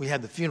 we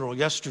had the funeral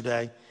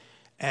yesterday,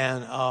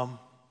 and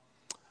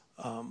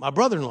my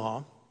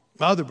brother-in-law,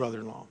 my other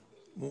brother-in-law,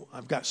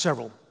 I've got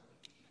several,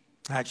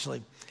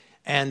 actually,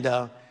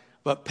 and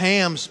but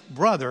Pam's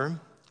brother,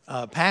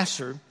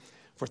 pastored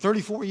for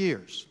 34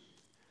 years.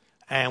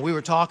 And we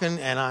were talking,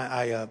 and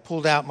I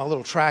pulled out my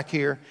little track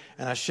here,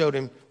 and I showed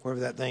him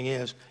wherever that thing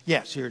is.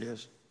 Yes, here it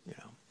is. You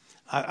know,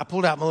 I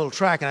pulled out my little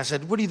track, and I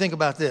said, "What do you think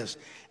about this?"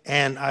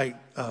 And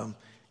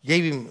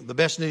gave him the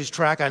best news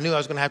track. I knew I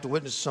was going to have to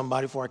witness to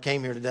somebody before I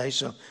came here today,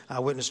 so I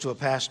witnessed to a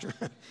pastor.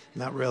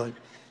 Not really.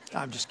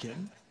 I'm just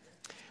kidding.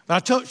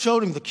 But I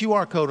showed him the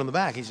QR code on the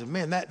back. He said,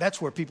 man,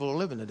 that's where people are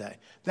living today.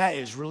 That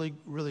is really,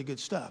 really good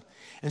stuff.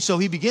 And so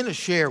he began to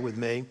share with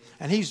me,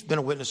 and he's been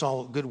a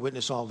good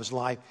witness all of his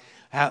life,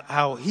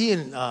 how he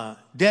and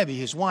Debbie,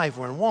 his wife,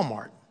 were in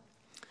Walmart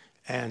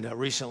and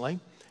recently.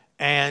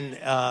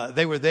 And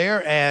they were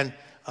there, and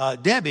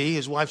Debbie,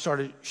 his wife,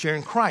 started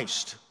sharing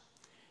Christ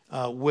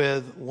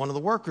with one of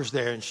the workers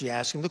there. And she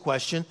asked him the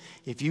question,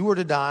 if you were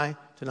to die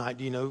tonight,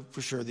 do you know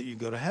for sure that you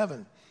go to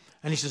heaven?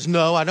 And he says,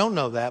 no, I don't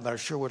know that, but I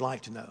sure would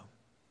like to know.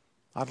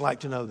 I'd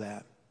like to know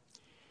that.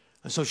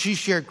 And so she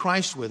shared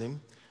Christ with him.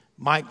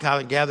 Mike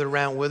kind of gathered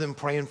around with him,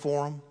 praying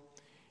for him.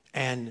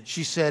 And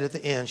she said at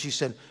the end, she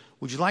said,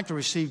 would you like to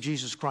receive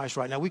Jesus Christ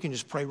right now? We can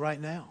just pray right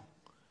now,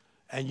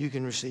 and you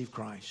can receive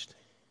Christ.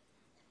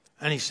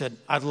 And he said,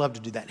 I'd love to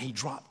do that. And he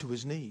dropped to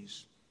his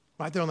knees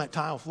right there on that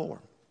tile floor.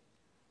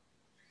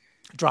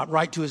 Dropped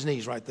right to his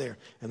knees right there.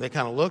 And they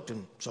kind of looked,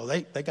 and so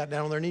they got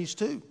down on their knees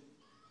too.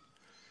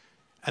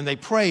 And they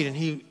prayed, and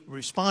he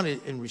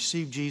responded and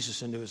received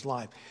Jesus into his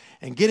life.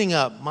 And getting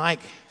up, Mike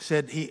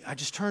said, I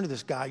just turned to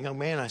this guy, young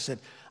man, and I said,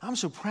 I'm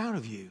so proud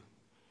of you.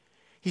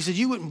 He said,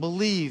 you wouldn't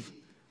believe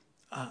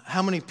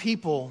how many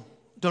people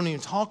don't even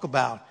talk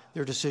about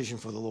their decision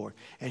for the Lord.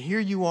 And here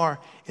you are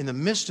in the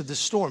midst of this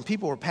storm.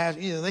 People were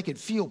passing, they could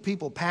feel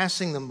people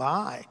passing them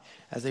by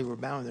as they were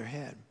bowing their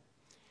head.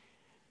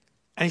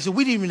 And he said,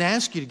 we didn't even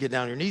ask you to get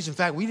down on your knees. In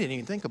fact, we didn't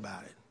even think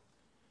about it.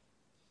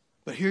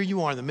 But here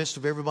you are in the midst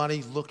of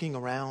everybody looking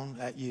around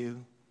at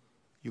you.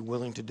 You're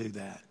willing to do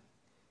that.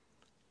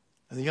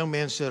 And the young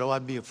man said,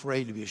 I'd be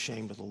afraid to be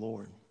ashamed of the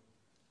Lord.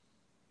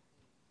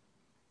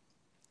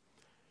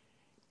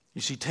 You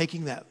see,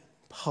 taking that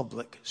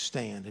public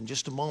stand, in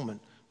just a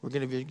moment, we're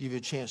going to give you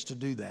a chance to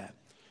do that.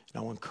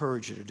 And I will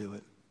encourage you to do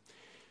it.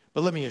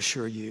 But let me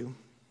assure you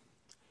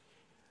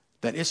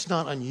that it's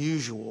not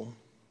unusual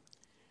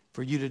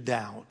for you to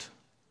doubt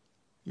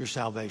your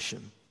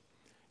salvation.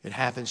 It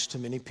happens to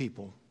many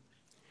people.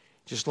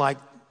 Just like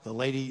the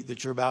lady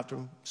that you're about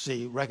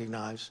to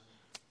recognize,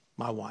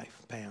 my wife,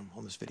 Pam,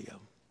 on this video.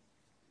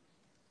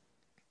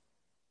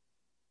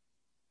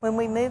 When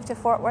we moved to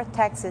Fort Worth,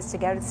 Texas to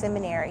go to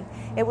seminary,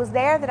 it was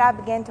there that I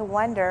began to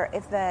wonder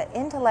if the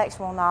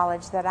intellectual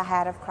knowledge that I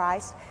had of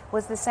Christ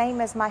was the same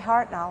as my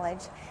heart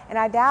knowledge, and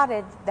I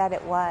doubted that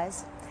it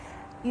was.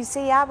 You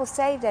see, I was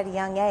saved at a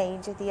young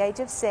age. At the age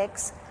of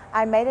 6,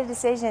 I made a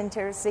decision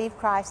to receive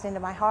Christ into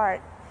my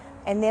heart,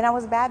 and then I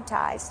was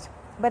baptized.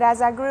 But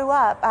as I grew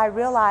up, I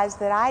realized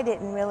that I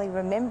didn't really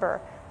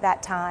remember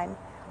that time.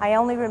 I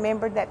only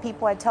remembered that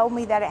people had told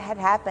me that it had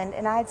happened,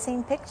 and I had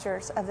seen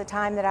pictures of the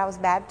time that I was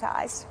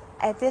baptized.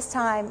 At this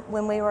time,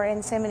 when we were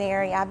in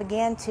seminary, I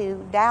began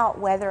to doubt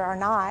whether or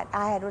not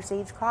I had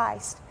received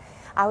Christ.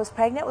 I was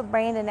pregnant with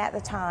Brandon at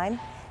the time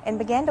and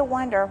began to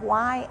wonder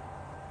why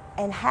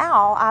and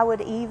how I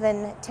would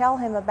even tell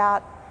him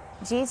about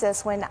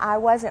Jesus when I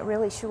wasn't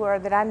really sure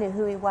that I knew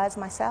who he was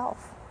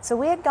myself. So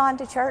we had gone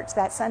to church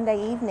that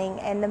Sunday evening,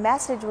 and the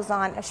message was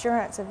on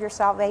assurance of your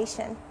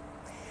salvation.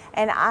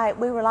 And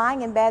we were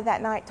lying in bed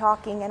that night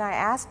talking, and I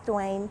asked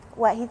Dwayne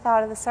what he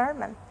thought of the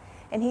sermon.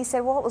 And he said,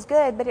 well, it was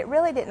good, but it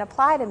really didn't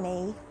apply to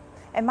me.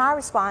 And my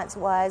response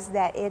was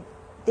that it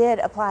did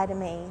apply to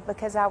me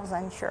because I was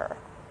unsure.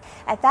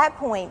 At that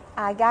point,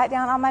 I got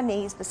down on my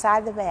knees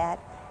beside the bed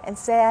and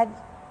said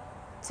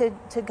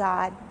to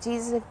God,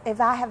 Jesus,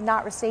 if I have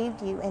not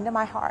received you into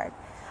my heart,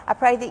 I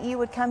pray that you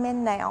would come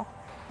in now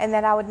and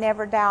that I would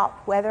never doubt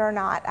whether or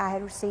not I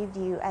had received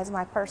you as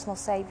my personal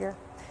Savior.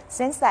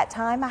 Since that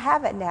time, I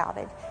haven't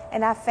doubted,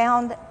 and I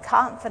found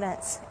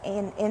confidence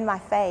in my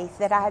faith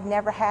that I had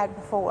never had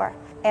before.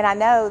 And I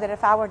know that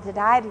if I were to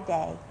die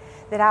today,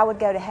 that I would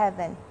go to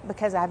heaven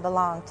because I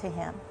belong to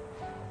him.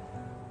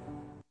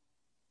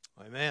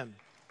 Amen.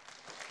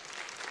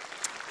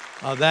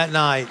 That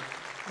night,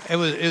 it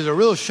was a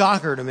real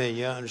shocker to me,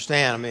 you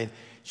understand. I mean,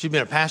 she'd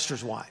been a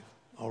pastor's wife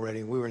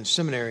already. We were in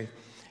seminary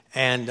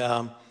and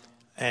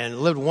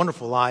lived a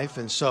wonderful life,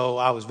 and so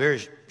I was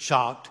very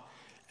shocked.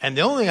 And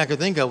the only thing I could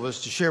think of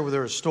was to share with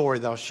her a story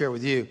that I'll share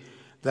with you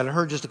that I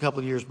heard just a couple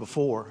of years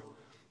before.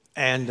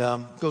 And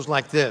it goes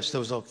like this. There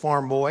was a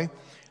farm boy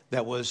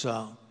that was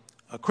a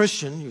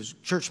Christian. He was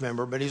a church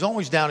member, but he's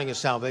always doubting his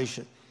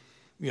salvation.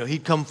 You know,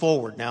 he'd come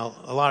forward. Now,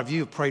 a lot of you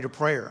have prayed a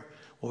prayer.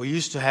 Well, we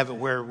used to have it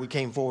where we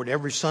came forward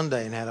every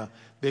Sunday and had a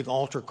big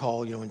altar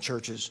call, in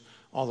churches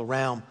all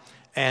around.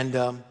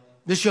 And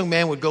this young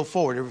man would go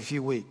forward every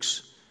few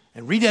weeks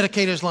and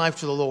rededicate his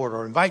life to the Lord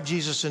or invite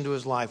Jesus into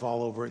his life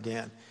all over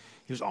again.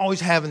 He was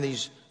always having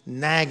these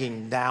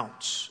nagging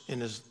doubts in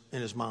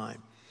his mind.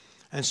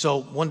 And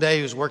so one day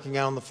he was working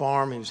out on the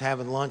farm. He was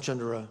having lunch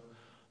under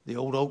the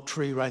old oak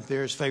tree right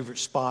there, his favorite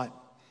spot.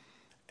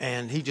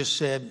 And he just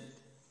said,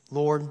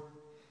 Lord,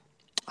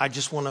 I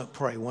just want to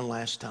pray one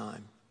last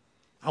time.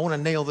 I want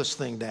to nail this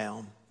thing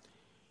down.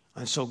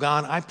 And so,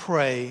 God, I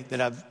pray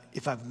that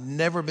if I've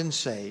never been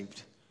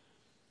saved,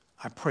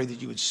 I pray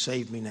that you would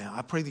save me now.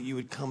 I pray that you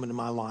would come into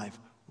my life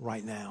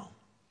right now.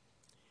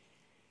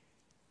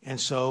 And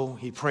so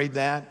he prayed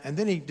that, and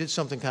then he did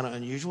something kind of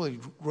unusual. He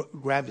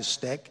grabbed his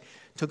stick,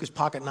 took his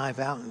pocket knife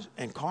out,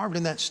 and carved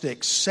in that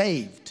stick,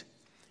 saved,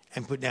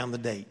 and put down the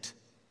date.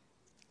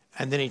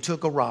 And then he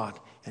took a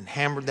rock and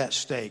hammered that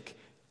stake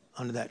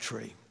under that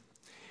tree.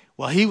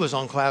 Well, he was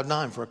on cloud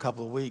 9 for a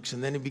couple of weeks,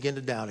 and then he began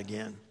to doubt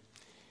again.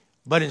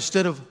 But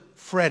instead of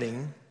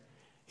fretting,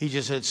 he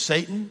just said,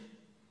 Satan,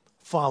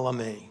 follow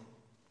me.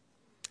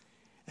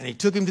 And he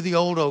took him to the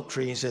old oak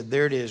tree and said,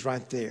 there it is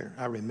right there.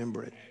 I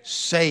remember it.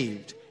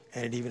 Saved.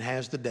 And it even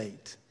has the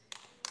date.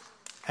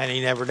 And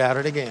he never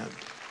doubted again.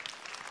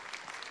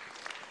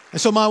 And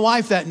so my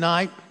wife that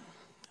night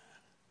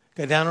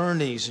got down on her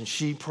knees and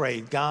she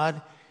prayed,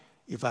 God,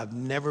 if I've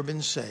never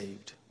been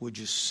saved, would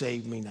you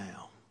save me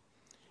now?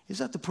 Is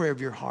that the prayer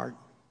of your heart?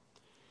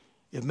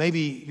 If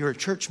maybe you're a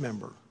church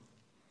member,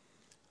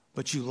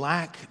 but you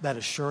lack that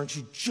assurance,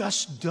 you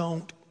just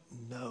don't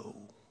know.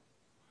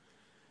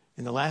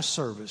 In the last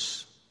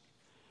service,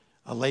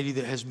 a lady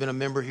that has been a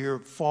member here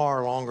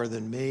far longer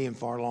than me and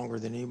far longer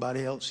than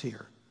anybody else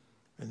here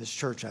in this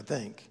church, I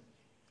think.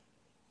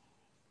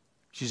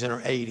 She's in her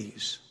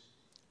 80s.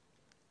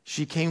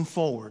 She came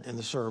forward in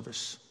the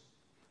service.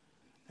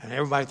 And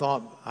everybody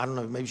thought, I don't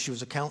know, maybe she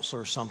was a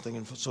counselor or something.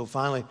 And so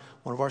finally,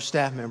 one of our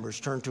staff members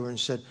turned to her and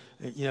said,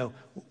 you know,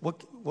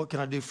 what can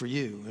I do for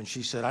you? And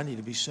she said, I need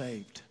to be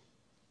saved.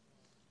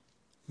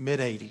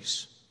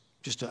 Mid-80s,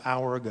 just an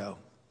hour ago.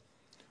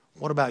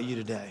 What about you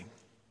today?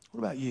 What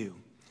about you?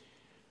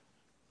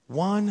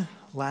 One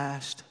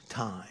last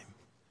time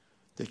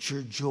that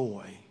your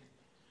joy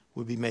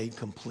would be made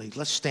complete.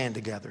 Let's stand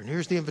together. And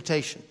here's the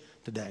invitation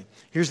today.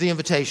 Here's the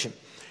invitation.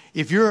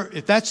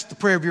 If that's the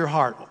prayer of your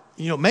heart,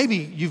 you know, maybe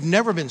you've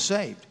never been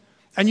saved.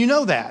 And you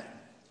know that.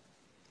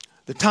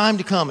 The time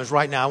to come is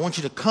right now. I want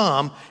you to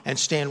come and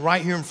stand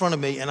right here in front of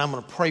me, and I'm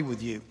going to pray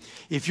with you.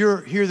 If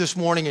you're here this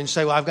morning and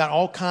say, well, I've got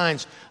all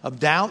kinds of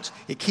doubts,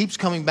 it keeps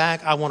coming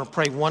back, I want to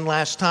pray one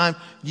last time,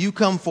 you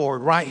come forward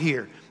right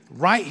here,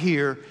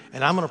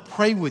 and I'm going to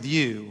pray with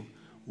you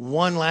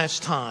one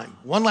last time.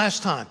 One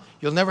last time.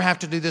 You'll never have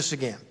to do this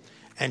again.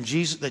 And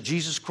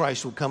Jesus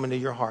Christ will come into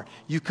your heart.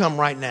 You come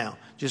right now.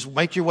 Just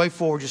make your way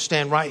forward. Just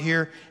stand right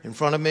here in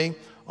front of me.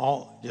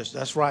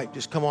 That's right.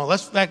 Just come on.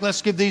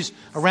 Let's give these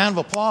a round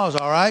of applause,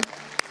 all right?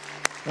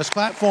 Let's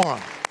clap for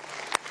them.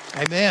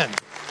 Amen.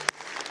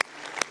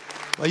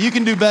 Well, you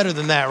can do better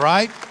than that,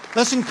 right?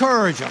 Let's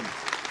encourage them.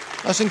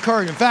 Let's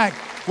encourage them. In fact,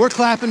 we're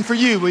clapping for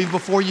you even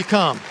before you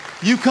come.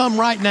 You come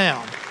right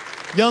now.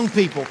 Young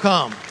people,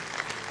 come.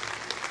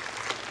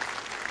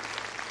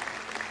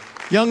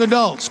 Young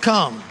adults,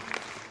 come.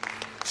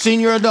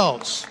 Senior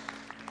adults,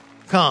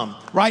 come.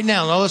 Right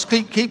now. No, let's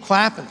keep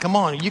clapping. Come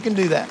on. You can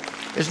do that.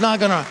 It's not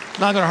gonna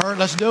hurt.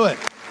 Let's do it.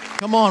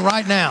 Come on,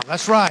 right now.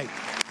 That's right.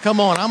 Come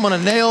on. I'm gonna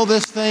nail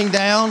this thing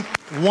down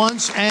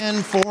once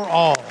and for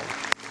all.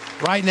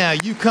 Right now.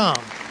 You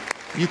come.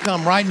 You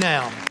come right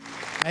now.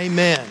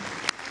 Amen.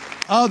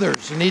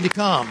 Others need to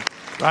come.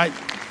 Right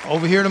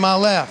over here to my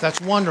left.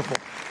 That's wonderful.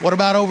 What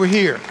about over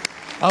here?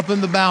 Up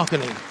in the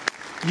balcony.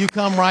 You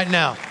come right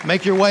now.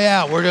 Make your way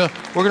out. We're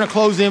gonna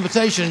close the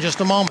invitation in just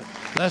a moment.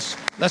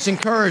 Let's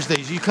encourage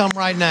these. You come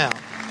right now.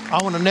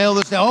 I want to nail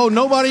this down. Oh,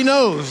 nobody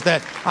knows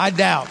that I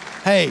doubt.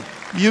 Hey,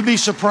 you'd be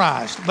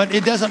surprised. But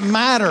it doesn't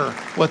matter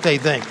what they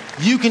think.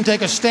 You can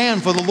take a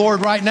stand for the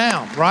Lord right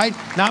now, right?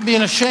 Not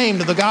being ashamed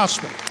of the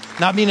gospel.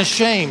 Not being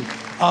ashamed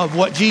of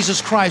what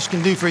Jesus Christ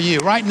can do for you.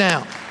 Right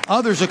now.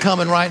 Others are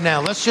coming right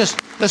now.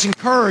 Let's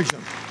encourage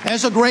them.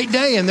 It's a great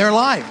day in their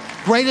life.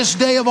 Greatest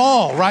day of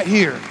all right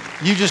here.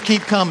 You just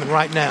keep coming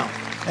right now.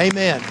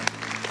 Amen.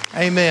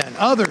 Amen.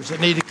 Others that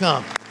need to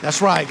come.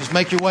 That's right. Just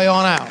make your way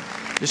on out.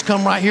 Just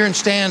come right here and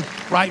stand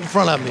right in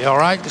front of me, all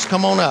right? Just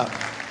come on up.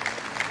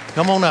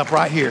 Come on up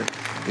right here.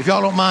 If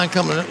y'all don't mind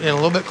coming in a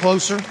little bit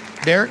closer.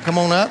 Derek, come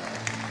on up.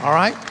 All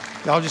right?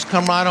 Y'all just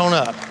come right on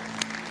up.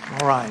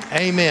 All right.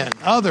 Amen.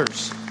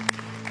 Others.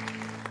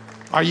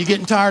 Are you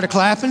getting tired of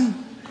clapping?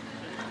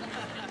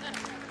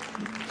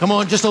 Come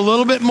on, just a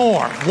little bit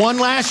more. One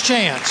last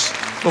chance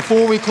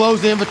before we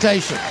close the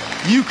invitation.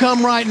 You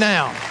come right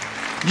now.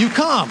 You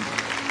come.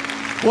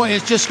 Boy,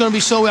 it's just going to be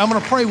so... I'm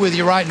going to pray with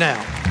you right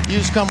now. You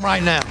just come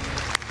right now.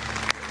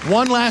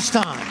 One last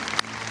time.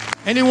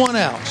 Anyone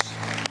else?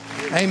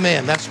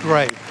 Amen. That's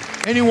great.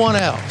 Anyone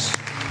else?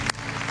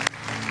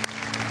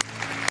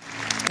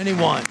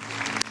 Anyone?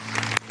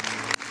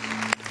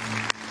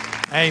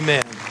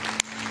 Amen.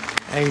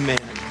 Amen.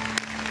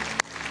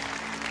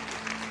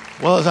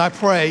 Well, as I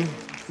pray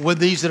with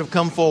these that have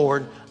come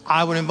forward,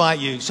 I would invite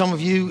you. Some of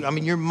you,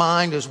 your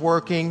mind is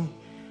working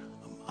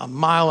a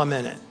mile a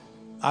minute.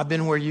 I've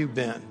been where you've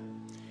been.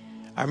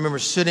 I remember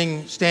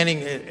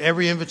standing at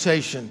every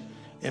invitation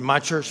in my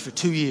church for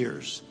 2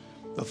 years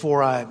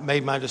before I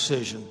made my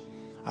decision.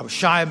 I was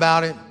shy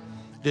about it,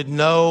 didn't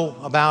know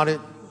about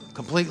it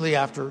completely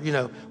after,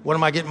 what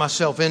am I getting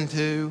myself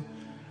into?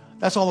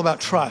 That's all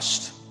about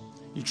trust.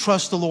 You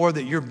trust the Lord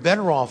that you're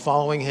better off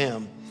following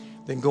Him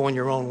than going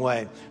your own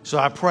way. So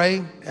I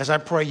pray, as I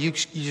pray, you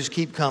just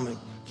keep coming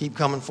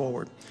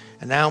forward.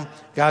 And now,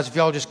 guys, if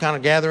y'all just kind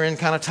of gather in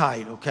kind of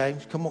tight, okay?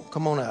 Come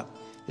on up.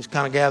 Just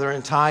kind of gather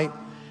in tight.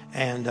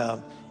 And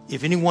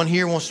if anyone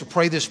here wants to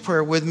pray this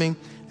prayer with me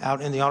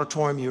out in the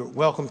auditorium, you're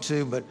welcome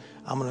to, but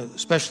I'm going to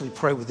especially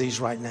pray with these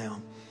right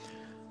now.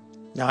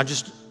 Now, I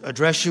just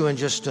address you and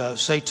just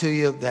say to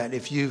you that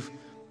if you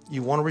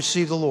want to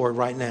receive the Lord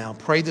right now,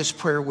 pray this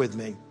prayer with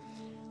me.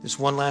 This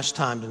one last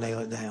time to nail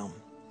it down.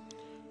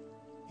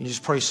 You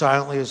just pray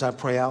silently as I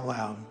pray out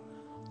loud.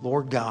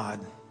 Lord God,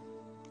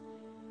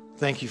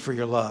 thank you for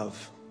your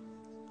love.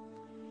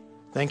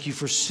 Thank you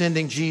for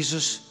sending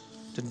Jesus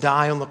to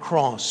die on the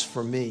cross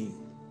for me.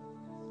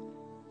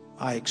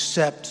 I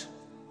accept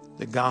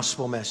the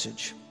gospel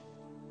message.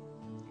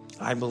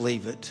 I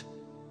believe it.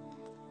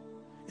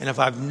 And if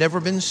I've never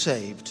been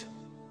saved,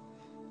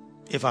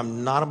 if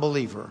I'm not a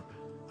believer,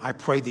 I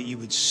pray that you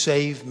would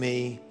save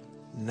me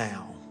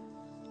now.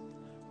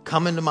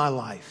 Come into my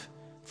life,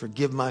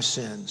 forgive my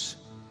sins,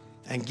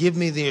 and give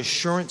me the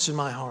assurance in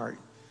my heart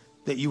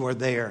that you are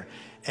there.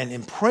 And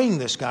in praying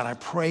this, God, I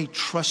pray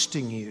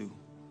trusting you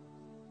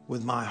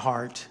with my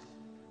heart,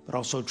 but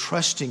also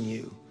trusting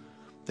you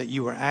that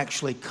you are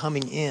actually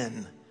coming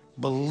in,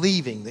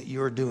 believing that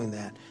you are doing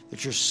that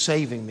you're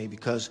saving me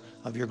because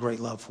of your great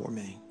love for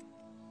me.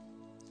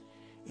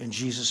 In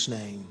Jesus'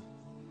 name,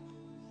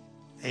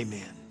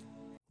 amen.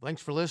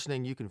 Thanks for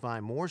listening. You can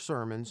find more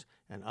sermons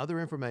and other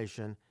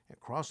information at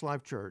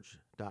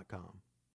crosslifechurch.com.